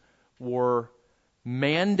prophets were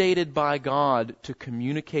mandated by God to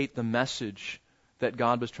communicate the message that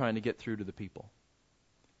God was trying to get through to the people.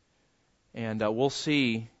 And we'll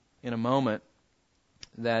see in a moment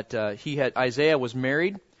that Isaiah was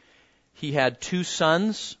married. He had 2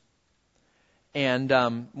 sons. And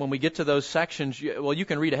when we get to those sections, you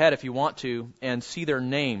can read ahead if you want to and see their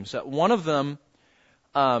names. One of them,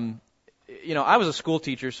 I was a school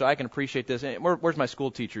teacher, so I can appreciate this. Where's my school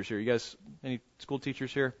teachers here? You guys, any school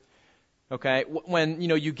teachers here? Okay. When,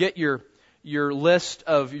 you get your list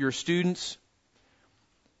of your students,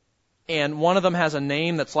 and one of them has a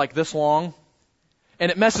name that's like this long, And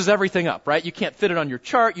it messes everything up, right? You can't fit it on your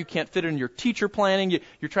chart. You can't fit it in your teacher planning.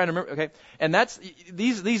 You're trying to remember, okay? And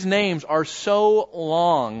these names are so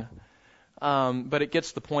long, but it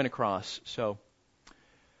gets the point across. So,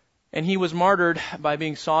 and he was martyred by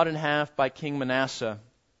being sawed in half by King Manasseh,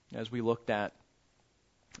 as we looked at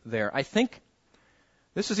there. I think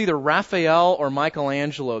this is either Raphael or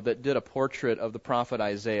Michelangelo that did a portrait of the prophet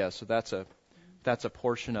Isaiah. So that's a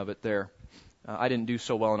portion of it there. I didn't do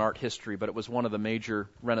so well in art history, but it was one of the major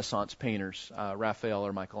Renaissance painters, Raphael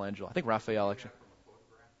or Michelangelo. I think Raphael, actually.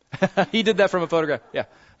 He did that from a photograph. Yeah.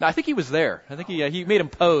 No, I think he was there. I think he made him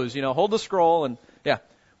pose, hold the scroll and, yeah.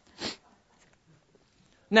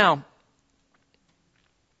 Now,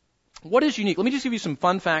 what is unique? Let me just give you some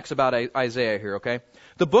fun facts about Isaiah here, okay?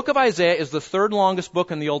 The book of Isaiah is the third longest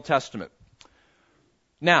book in the Old Testament.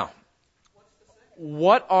 Now,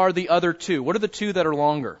 what are the other two? What are the two that are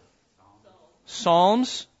longer?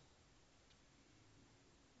 Psalms.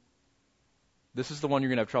 This is the one you're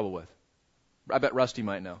going to have trouble with. I bet Rusty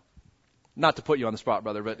might know. Not to put you on the spot,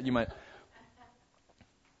 brother, but you might.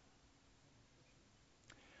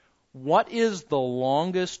 What is the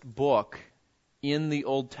longest book in the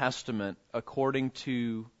Old Testament according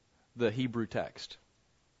to the Hebrew text?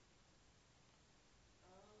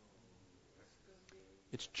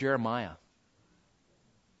 It's Jeremiah.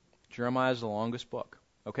 Jeremiah is the longest book.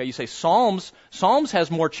 Okay, you say Psalms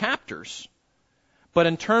has more chapters, but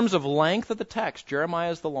in terms of length of the text,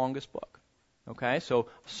 Jeremiah is the longest book. Okay, so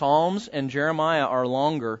Psalms and Jeremiah are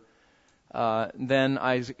longer then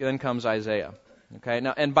comes Isaiah. Okay,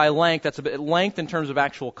 now, and by length, that's a bit length in terms of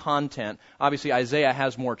actual content. Obviously, Isaiah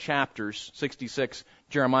has more chapters, 66.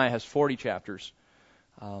 Jeremiah has 40 chapters.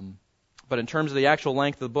 But in terms of the actual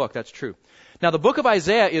length of the book, that's true. Now, the book of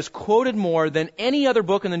Isaiah is quoted more than any other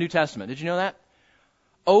book in the New Testament. Did you know that?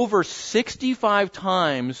 Over 65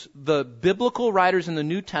 times the biblical writers in the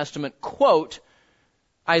New Testament quote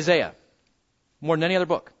Isaiah, more than any other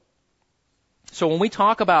book. So when we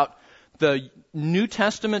talk about the New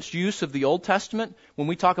Testament's use of the Old Testament, when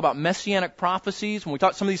we talk about messianic prophecies, when we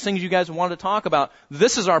talk some of these things you guys wanted to talk about,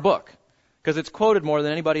 this is our book, because it's quoted more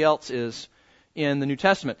than anybody else is in the New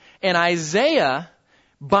Testament. And Isaiah,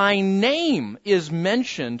 by name, is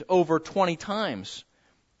mentioned over 20 times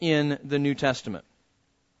in the New Testament.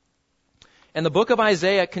 And the book of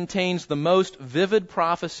Isaiah contains the most vivid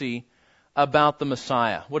prophecy about the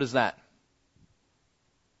Messiah. What is that?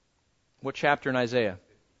 What chapter in Isaiah?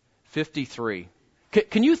 53.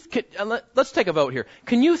 Let's take a vote here.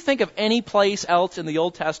 Can you think of any place else in the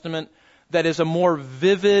Old Testament that is a more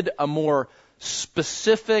vivid, a more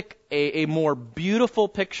specific, a more beautiful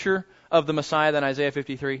picture of the Messiah than Isaiah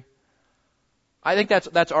 53? I think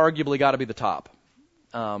that's arguably got to be the top.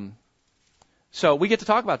 So we get to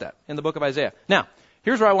talk about that in the book of Isaiah. Now,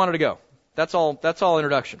 here's where I wanted to go. That's all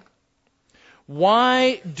introduction.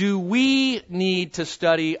 Why do we need to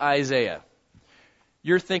study Isaiah?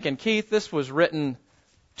 You're thinking, Keith, this was written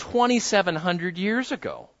 2,700 years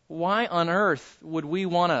ago. Why on earth would we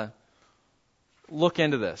want to look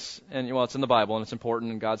into this? And well, it's in the Bible and it's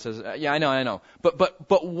important, and God says, yeah, I know.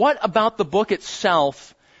 But what about the book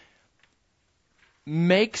itself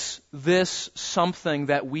makes this something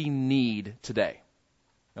that we need today?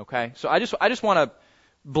 Okay, so I just want to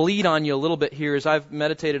bleed on you a little bit here as I've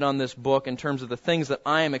meditated on this book in terms of the things that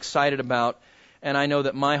I am excited about and I know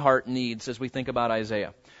that my heart needs as we think about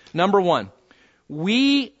Isaiah. Number one,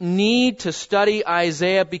 we need to study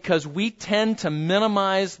Isaiah because we tend to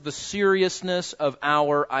minimize the seriousness of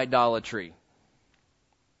our idolatry.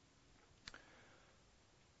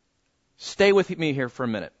 Stay with me here for a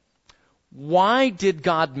minute. Why did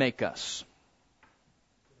God make us?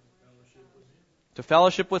 To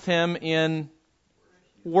fellowship with Him in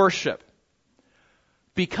worship.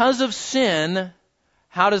 Because of sin,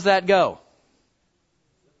 how does that go?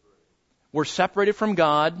 We're separated from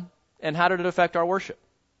God, and how did it affect our worship?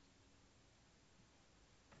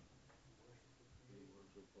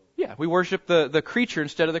 Yeah, we worship the creature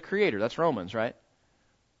instead of the Creator. That's Romans, right?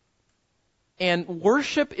 And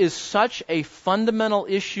worship is such a fundamental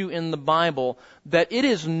issue in the Bible that it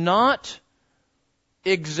is not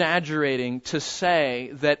exaggerating to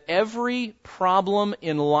say that every problem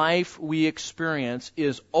in life we experience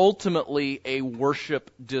is ultimately a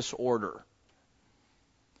worship disorder.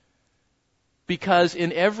 Because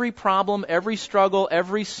in every problem, every struggle,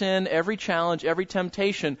 every sin, every challenge, every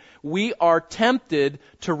temptation, we are tempted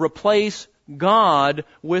to replace God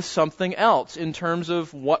with something else in terms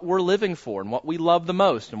of what we're living for and what we love the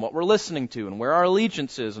most and what we're listening to and where our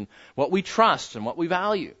allegiance is and what we trust and what we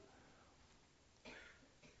value.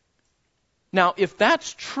 Now, if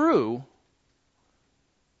that's true,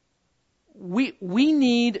 we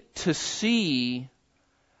need to see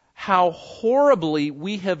how horribly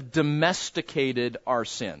we have domesticated our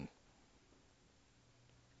sin.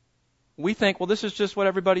 We think, well, this is just what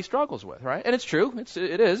everybody struggles with, right? And it's true.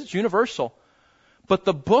 It's universal. But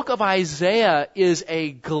the book of Isaiah is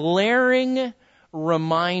a glaring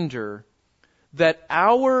reminder that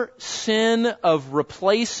our sin of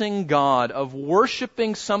replacing God, of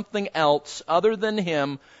worshiping something else other than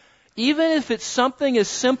Him, even if it's something as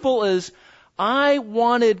simple as, I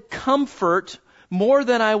wanted comfort more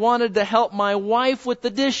than I wanted to help my wife with the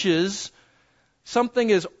dishes,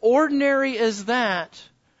 something as ordinary as that,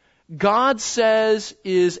 God says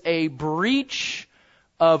is a breach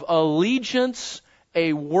of allegiance,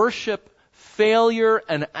 a worship failure,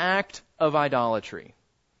 an act of idolatry.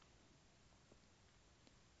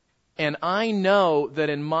 And I know that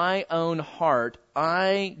in my own heart,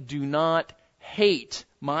 I do not hate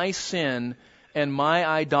my sin and my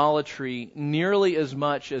idolatry nearly as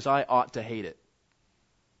much as I ought to hate it.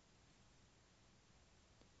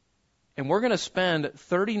 And we're going to spend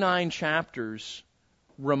 39 chapters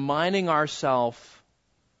reminding ourselves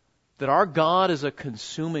that our God is a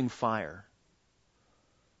consuming fire.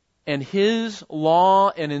 And His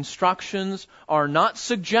law and instructions are not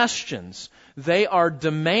suggestions. They are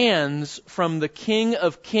demands from the King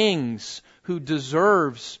of Kings who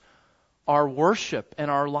deserves our worship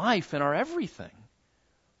and our life and our everything.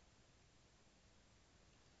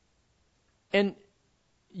 And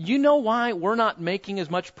you know why we're not making as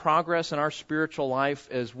much progress in our spiritual life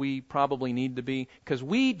as we probably need to be? Because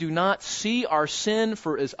we do not see our sin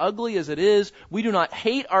for as ugly as it is. We do not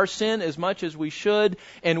hate our sin as much as we should.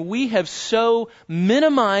 And we have so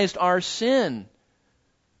minimized our sin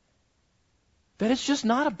that it's just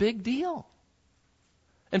not a big deal.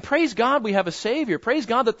 And praise God we have a Savior. Praise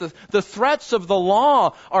God that the threats of the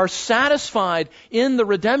law are satisfied in the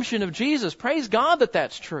redemption of Jesus. Praise God that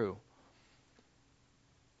that's true.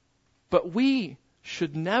 But we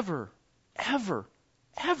should never, ever,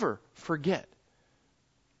 ever forget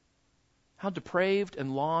how depraved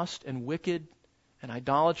and lost and wicked and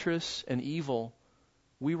idolatrous and evil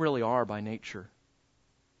we really are by nature.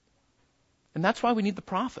 And that's why we need the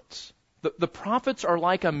prophets. The prophets are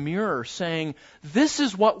like a mirror saying, this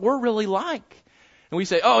is what we're really like. And we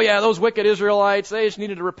say, oh yeah, those wicked Israelites, they just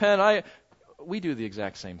needed to repent. We do the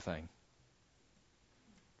exact same thing.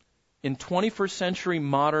 In 21st century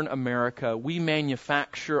modern America, we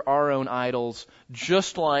manufacture our own idols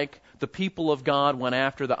just like the people of God went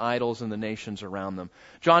after the idols in the nations around them.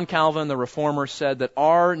 John Calvin, the reformer, said that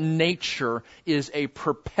our nature is a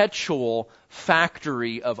perpetual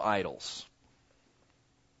factory of idols.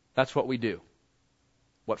 That's what we do.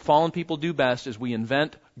 What fallen people do best is we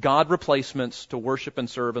invent God replacements to worship and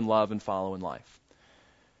serve and love and follow in life.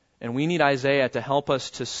 And we need Isaiah to help us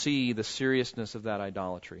to see the seriousness of that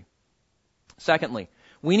idolatry. Secondly,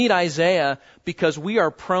 we need Isaiah because we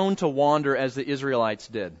are prone to wander as the Israelites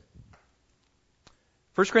did.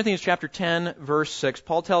 1 Corinthians chapter 10, verse 6,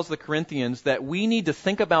 Paul tells the Corinthians that we need to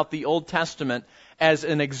think about the Old Testament as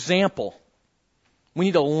an example. We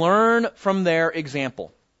need to learn from their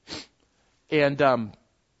example. And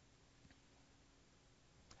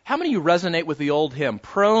how many of you resonate with the old hymn?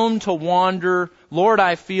 Prone to wander, Lord,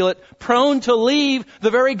 I feel it. Prone to leave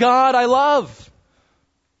the very God I love.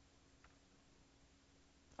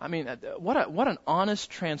 I mean, what an honest,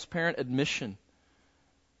 transparent admission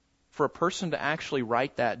for a person to actually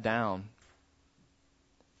write that down.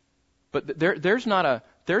 But there's not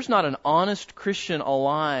an honest Christian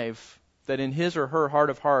alive that in his or her heart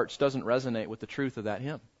of hearts doesn't resonate with the truth of that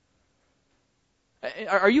hymn.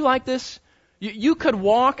 Are you like this? You could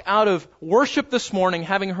walk out of worship this morning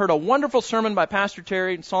having heard a wonderful sermon by Pastor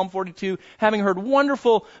Terry in Psalm 42, having heard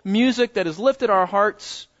wonderful music that has lifted our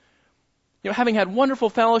hearts, having had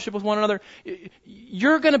wonderful fellowship with one another.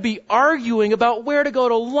 You're going to be arguing about where to go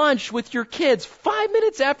to lunch with your kids 5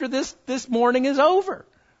 minutes after this morning is over.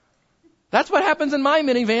 That's what happens in my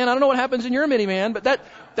minivan. I don't know what happens in your minivan, but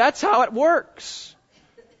that's how it works.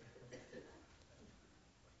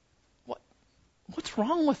 What's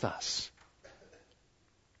wrong with us?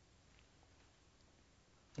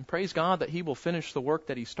 And praise God that He will finish the work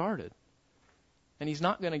that He started. And He's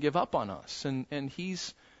not going to give up on us. And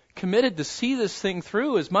He's committed to see this thing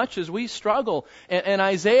through as much as we struggle. And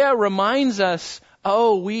Isaiah reminds us,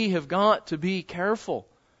 we have got to be careful.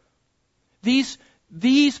 These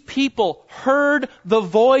people heard the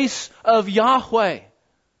voice of Yahweh.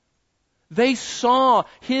 They saw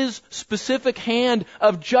His specific hand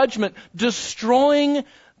of judgment destroying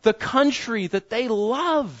the country that they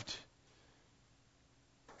loved.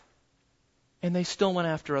 And they still went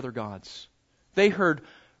after other gods. They heard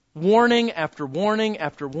Warning after warning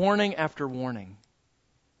after warning after warning.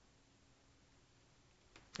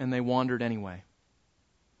 And they wandered anyway.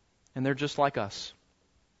 And they're just like us.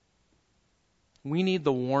 We need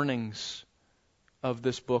the warnings of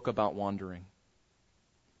this book about wandering.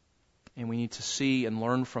 And we need to see and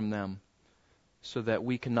learn from them so that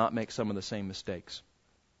we cannot make some of the same mistakes.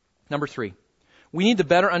 Number 3, we need to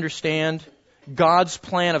better understand God's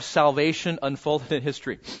plan of salvation unfolded in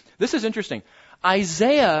history. This is interesting.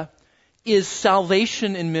 Isaiah is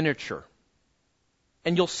salvation in miniature.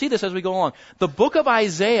 And you'll see this as we go along. The book of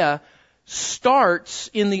Isaiah starts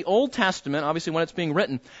in the Old Testament, obviously when it's being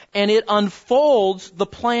written, and it unfolds the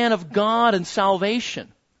plan of God and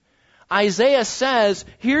salvation. Isaiah says,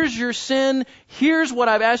 here's your sin, here's what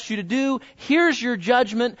I've asked you to do, here's your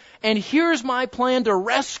judgment, and here's my plan to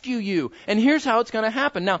rescue you, and here's how it's going to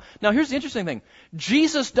happen. Now here's the interesting thing.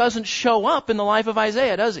 Jesus doesn't show up in the life of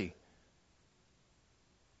Isaiah, does he?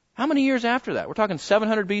 How many years after that? We're talking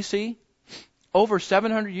 700 BC? Over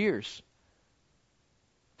 700 years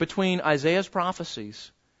between Isaiah's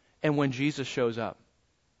prophecies and when Jesus shows up.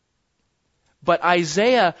 But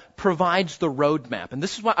Isaiah provides the roadmap. And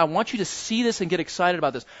this is why I want you to see this and get excited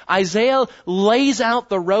about this. Isaiah lays out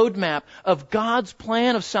the roadmap of God's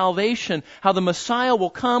plan of salvation, how the Messiah will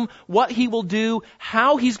come, what he will do,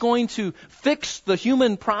 how he's going to fix the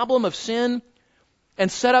human problem of sin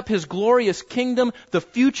and set up his glorious kingdom, the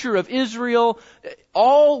future of Israel.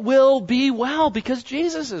 All will be well because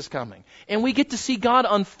Jesus is coming. And we get to see God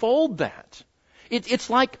unfold that. It's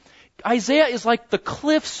like, Isaiah is like the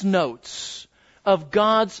Cliff's Notes of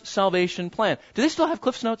God's salvation plan. Do they still have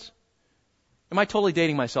Cliff's Notes? Am I totally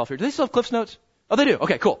dating myself here? Do they still have Cliff's Notes? Oh, they do.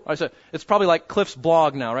 Okay, cool. All right, so it's probably like Cliff's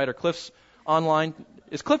blog now, right? Or Cliff's online.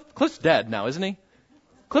 Cliff's dead now, isn't he?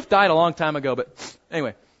 Cliff died a long time ago, but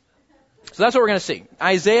anyway. So that's what we're going to see.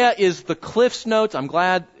 Isaiah is the Cliff's Notes. I'm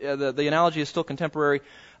glad the analogy is still contemporary.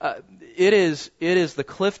 It is the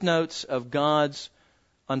Cliff Notes of God's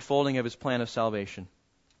unfolding of his plan of salvation.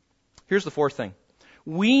 Here's the fourth thing.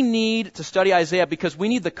 We need to study Isaiah because we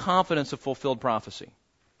need the confidence of fulfilled prophecy.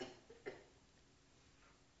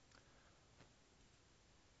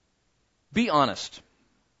 Be honest.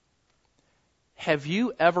 Have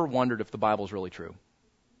you ever wondered if the Bible is really true?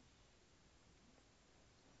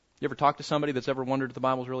 You ever talked to somebody that's ever wondered if the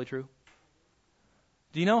Bible is really true?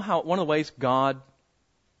 Do you know how one of the ways God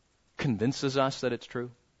convinces us that it's true?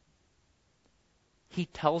 He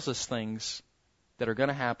tells us things that are going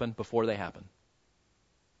to happen before they happen.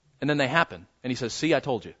 And then they happen. And he says, see, I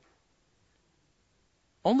told you.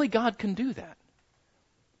 Only God can do that.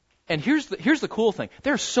 And here's the cool thing.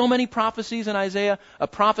 There are so many prophecies in Isaiah. A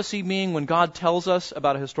prophecy being when God tells us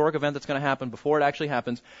about a historic event that's going to happen before it actually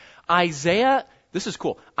happens. Isaiah, this is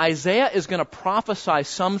cool. Isaiah is going to prophesy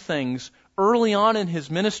some things early on in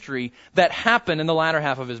his ministry that happen in the latter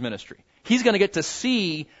half of his ministry. He's going to get to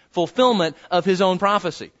see fulfillment of his own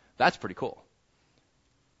prophecy. That's pretty cool.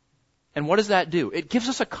 And what does that do? It gives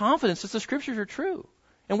us a confidence that the Scriptures are true.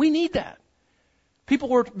 And we need that. People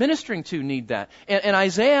we're ministering to need that. And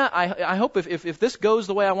Isaiah, I hope if this goes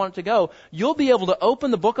the way I want it to go, you'll be able to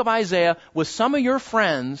open the book of Isaiah with some of your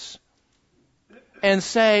friends and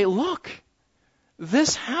say, look,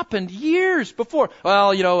 this happened years before.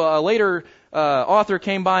 Well, a later author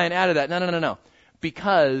came by and added that. No.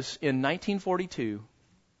 Because in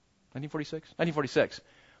 1946,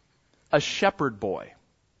 a shepherd boy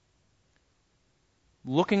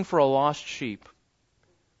looking for a lost sheep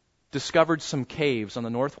discovered some caves on the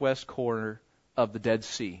northwest corner of the Dead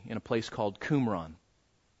Sea in a place called Qumran.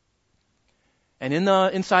 And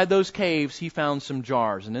inside those caves, he found some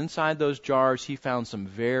jars. And inside those jars, he found some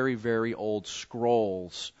very, very old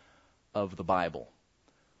scrolls of the Bible.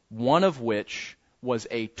 One of which was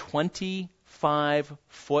a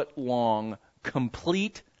 25-foot-long,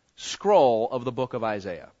 complete scroll of the book of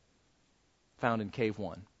Isaiah, found in Cave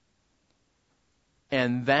 1.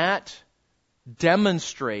 And that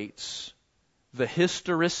demonstrates the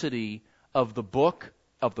historicity of the book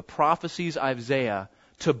of the prophecies of Isaiah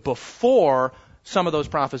to before some of those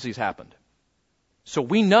prophecies happened. So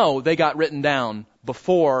we know they got written down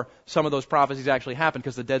before some of those prophecies actually happened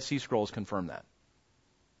because the Dead Sea Scrolls confirm that.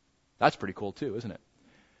 That's pretty cool too, isn't it?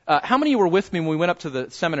 How many of you were with me when we went up to the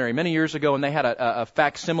seminary many years ago and they had a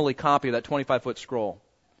facsimile copy of that 25-foot scroll?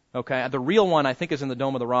 Okay, the real one I think is in the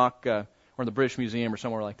Dome of the Rock or in the British Museum or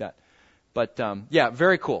somewhere like that. But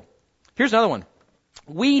very cool. Here's another one.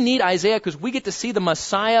 We need Isaiah because we get to see the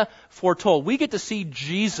Messiah foretold. We get to see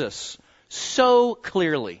Jesus so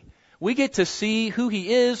clearly. We get to see who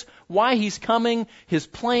he is, why he's coming, his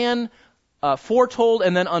plan, foretold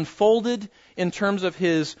and then unfolded in terms of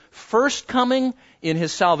His first coming in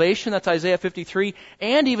His salvation, that's Isaiah 53,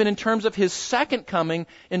 and even in terms of His second coming,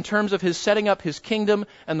 in terms of His setting up His kingdom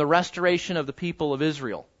and the restoration of the people of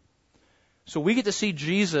Israel. So we get to see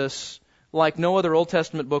Jesus like no other Old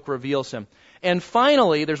Testament book reveals Him. And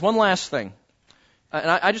finally, there's one last thing. And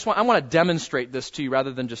I want to demonstrate this to you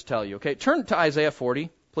rather than just tell you, okay? Turn to Isaiah 40,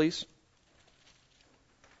 please.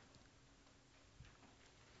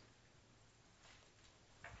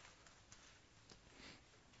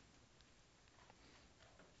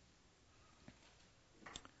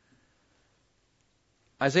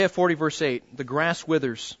 Isaiah 40, verse 8, the grass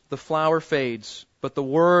withers, the flower fades, but the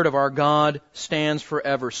word of our God stands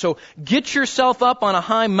forever. So get yourself up on a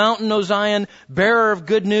high mountain, O Zion, bearer of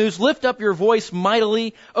good news. Lift up your voice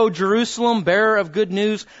mightily, O Jerusalem, bearer of good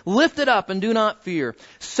news. Lift it up and do not fear.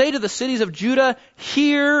 Say to the cities of Judah,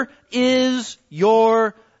 here is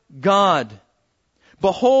your God.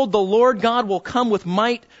 Behold, the Lord God will come with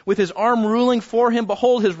might, with His arm ruling for Him.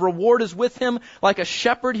 Behold, His reward is with Him. Like a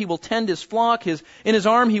shepherd, He will tend His flock. In His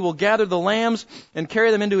arm He will gather the lambs and carry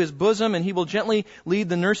them into His bosom, and He will gently lead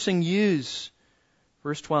the nursing ewes.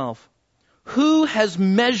 Verse 12. Who has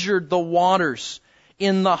measured the waters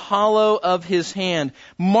in the hollow of His hand,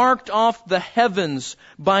 marked off the heavens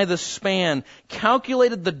by the span,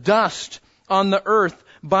 calculated the dust on the earth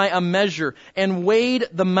by a measure, and weighed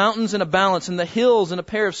the mountains in a balance and the hills in a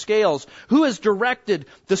pair of scales? Who has directed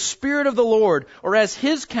the Spirit of the Lord, or as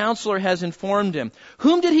His counselor has informed Him?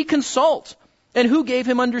 Whom did He consult? And who gave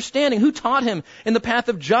Him understanding? Who taught Him in the path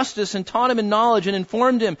of justice and taught Him in knowledge and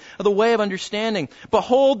informed Him of the way of understanding?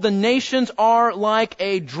 Behold, the nations are like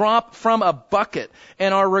a drop from a bucket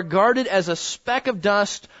and are regarded as a speck of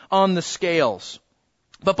dust on the scales.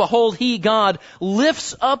 But behold, He, God,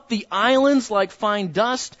 lifts up the islands like fine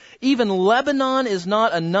dust. Even Lebanon is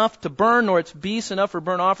not enough to burn, nor its beasts enough for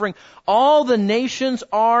burnt offering. All the nations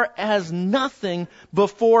are as nothing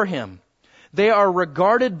before Him. They are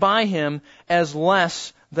regarded by Him as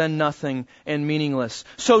less than nothing and meaningless.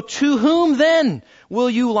 So to whom then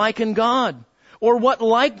will you liken God? Or what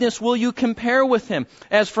likeness will you compare with Him?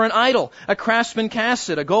 As for an idol, a craftsman casts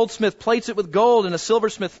it, a goldsmith plates it with gold, and a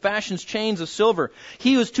silversmith fashions chains of silver.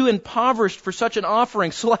 He who is too impoverished for such an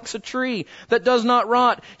offering selects a tree that does not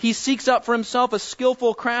rot. He seeks out for himself a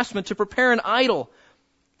skillful craftsman to prepare an idol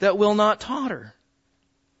that will not totter.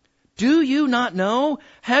 Do you not know?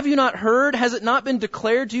 Have you not heard? Has it not been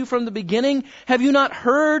declared to you from the beginning? Have you not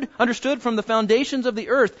heard, understood from the foundations of the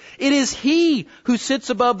earth? It is He who sits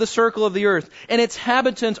above the circle of the earth, and its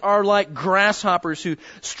inhabitants are like grasshoppers, who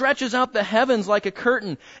stretches out the heavens like a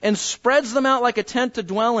curtain and spreads them out like a tent to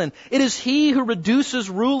dwell in. It is He who reduces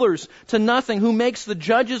rulers to nothing, who makes the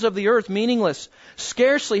judges of the earth meaningless.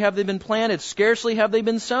 Scarcely have they been planted, scarcely have they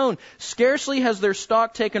been sown, scarcely has their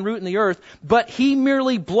stalk taken root in the earth, but He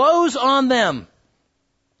merely blows on them,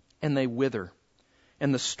 and they wither,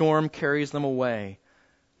 and the storm carries them away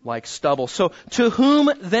like stubble. So to whom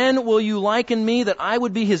then will you liken me, that I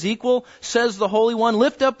would be His equal, says the Holy One?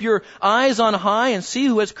 Lift up your eyes on high and see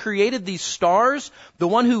who has created these stars, the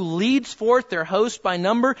one who leads forth their host by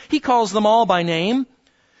number. He calls them all by name.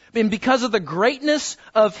 And because of the greatness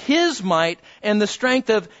of His might and the strength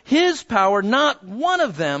of His power, not one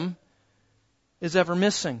of them is ever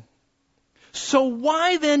missing. So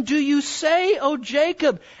why then do you say, O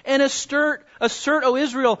Jacob, and assert, O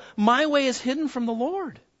Israel, my way is hidden from the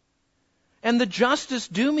Lord, and the justice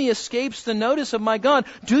due me escapes the notice of my God?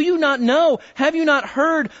 Do you not know? Have you not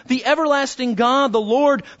heard? The everlasting God, the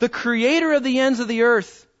Lord, the Creator of the ends of the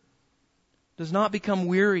earth, does not become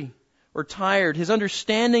weary or tired. His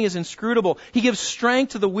understanding is inscrutable. He gives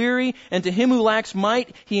strength to the weary, and to him who lacks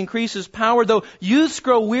might, He increases power. Though youths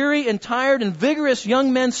grow weary and tired, and vigorous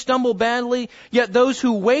young men stumble badly, yet those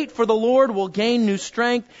who wait for the Lord will gain new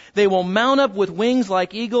strength. They will mount up with wings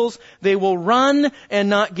like eagles. They will run and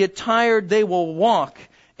not get tired. They will walk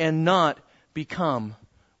and not become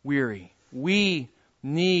weary. We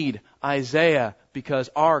need Isaiah because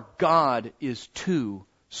our God is too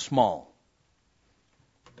small.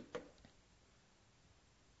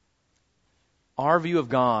 Our view of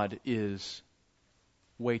God is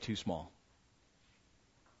way too small.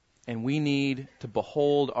 And we need to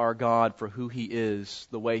behold our God for who He is,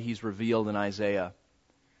 the way He's revealed in Isaiah.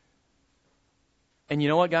 And you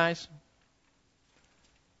know what, guys?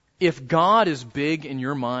 If God is big in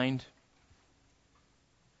your mind,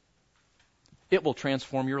 it will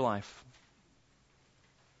transform your life.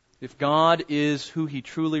 If God is who He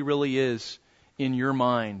truly really is in your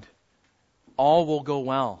mind, all will go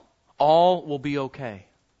well. All will be okay.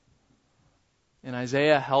 And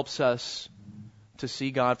Isaiah helps us to see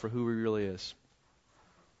God for who He really is.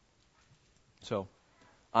 So,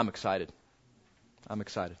 I'm excited. I'm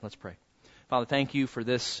excited. Let's pray. Father, thank you for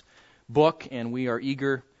this book, and we are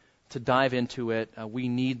eager to dive into it. We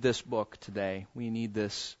need this book today. We need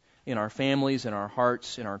this in our families, in our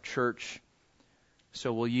hearts, in our church.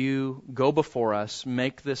 So will you go before us,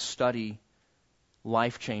 make this study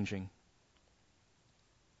life-changing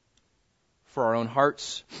for our own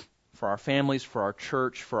hearts, for our families, for our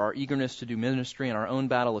church, for our eagerness to do ministry in our own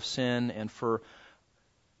battle of sin, and for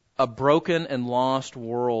a broken and lost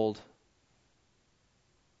world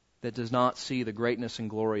that does not see the greatness and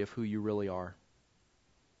glory of who you really are.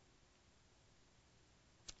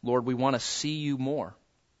 Lord, we want to see you more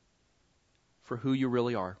for who you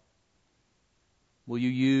really are. Will you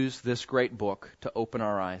use this great book to open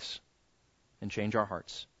our eyes and change our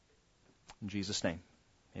hearts? In Jesus' name,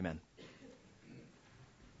 amen.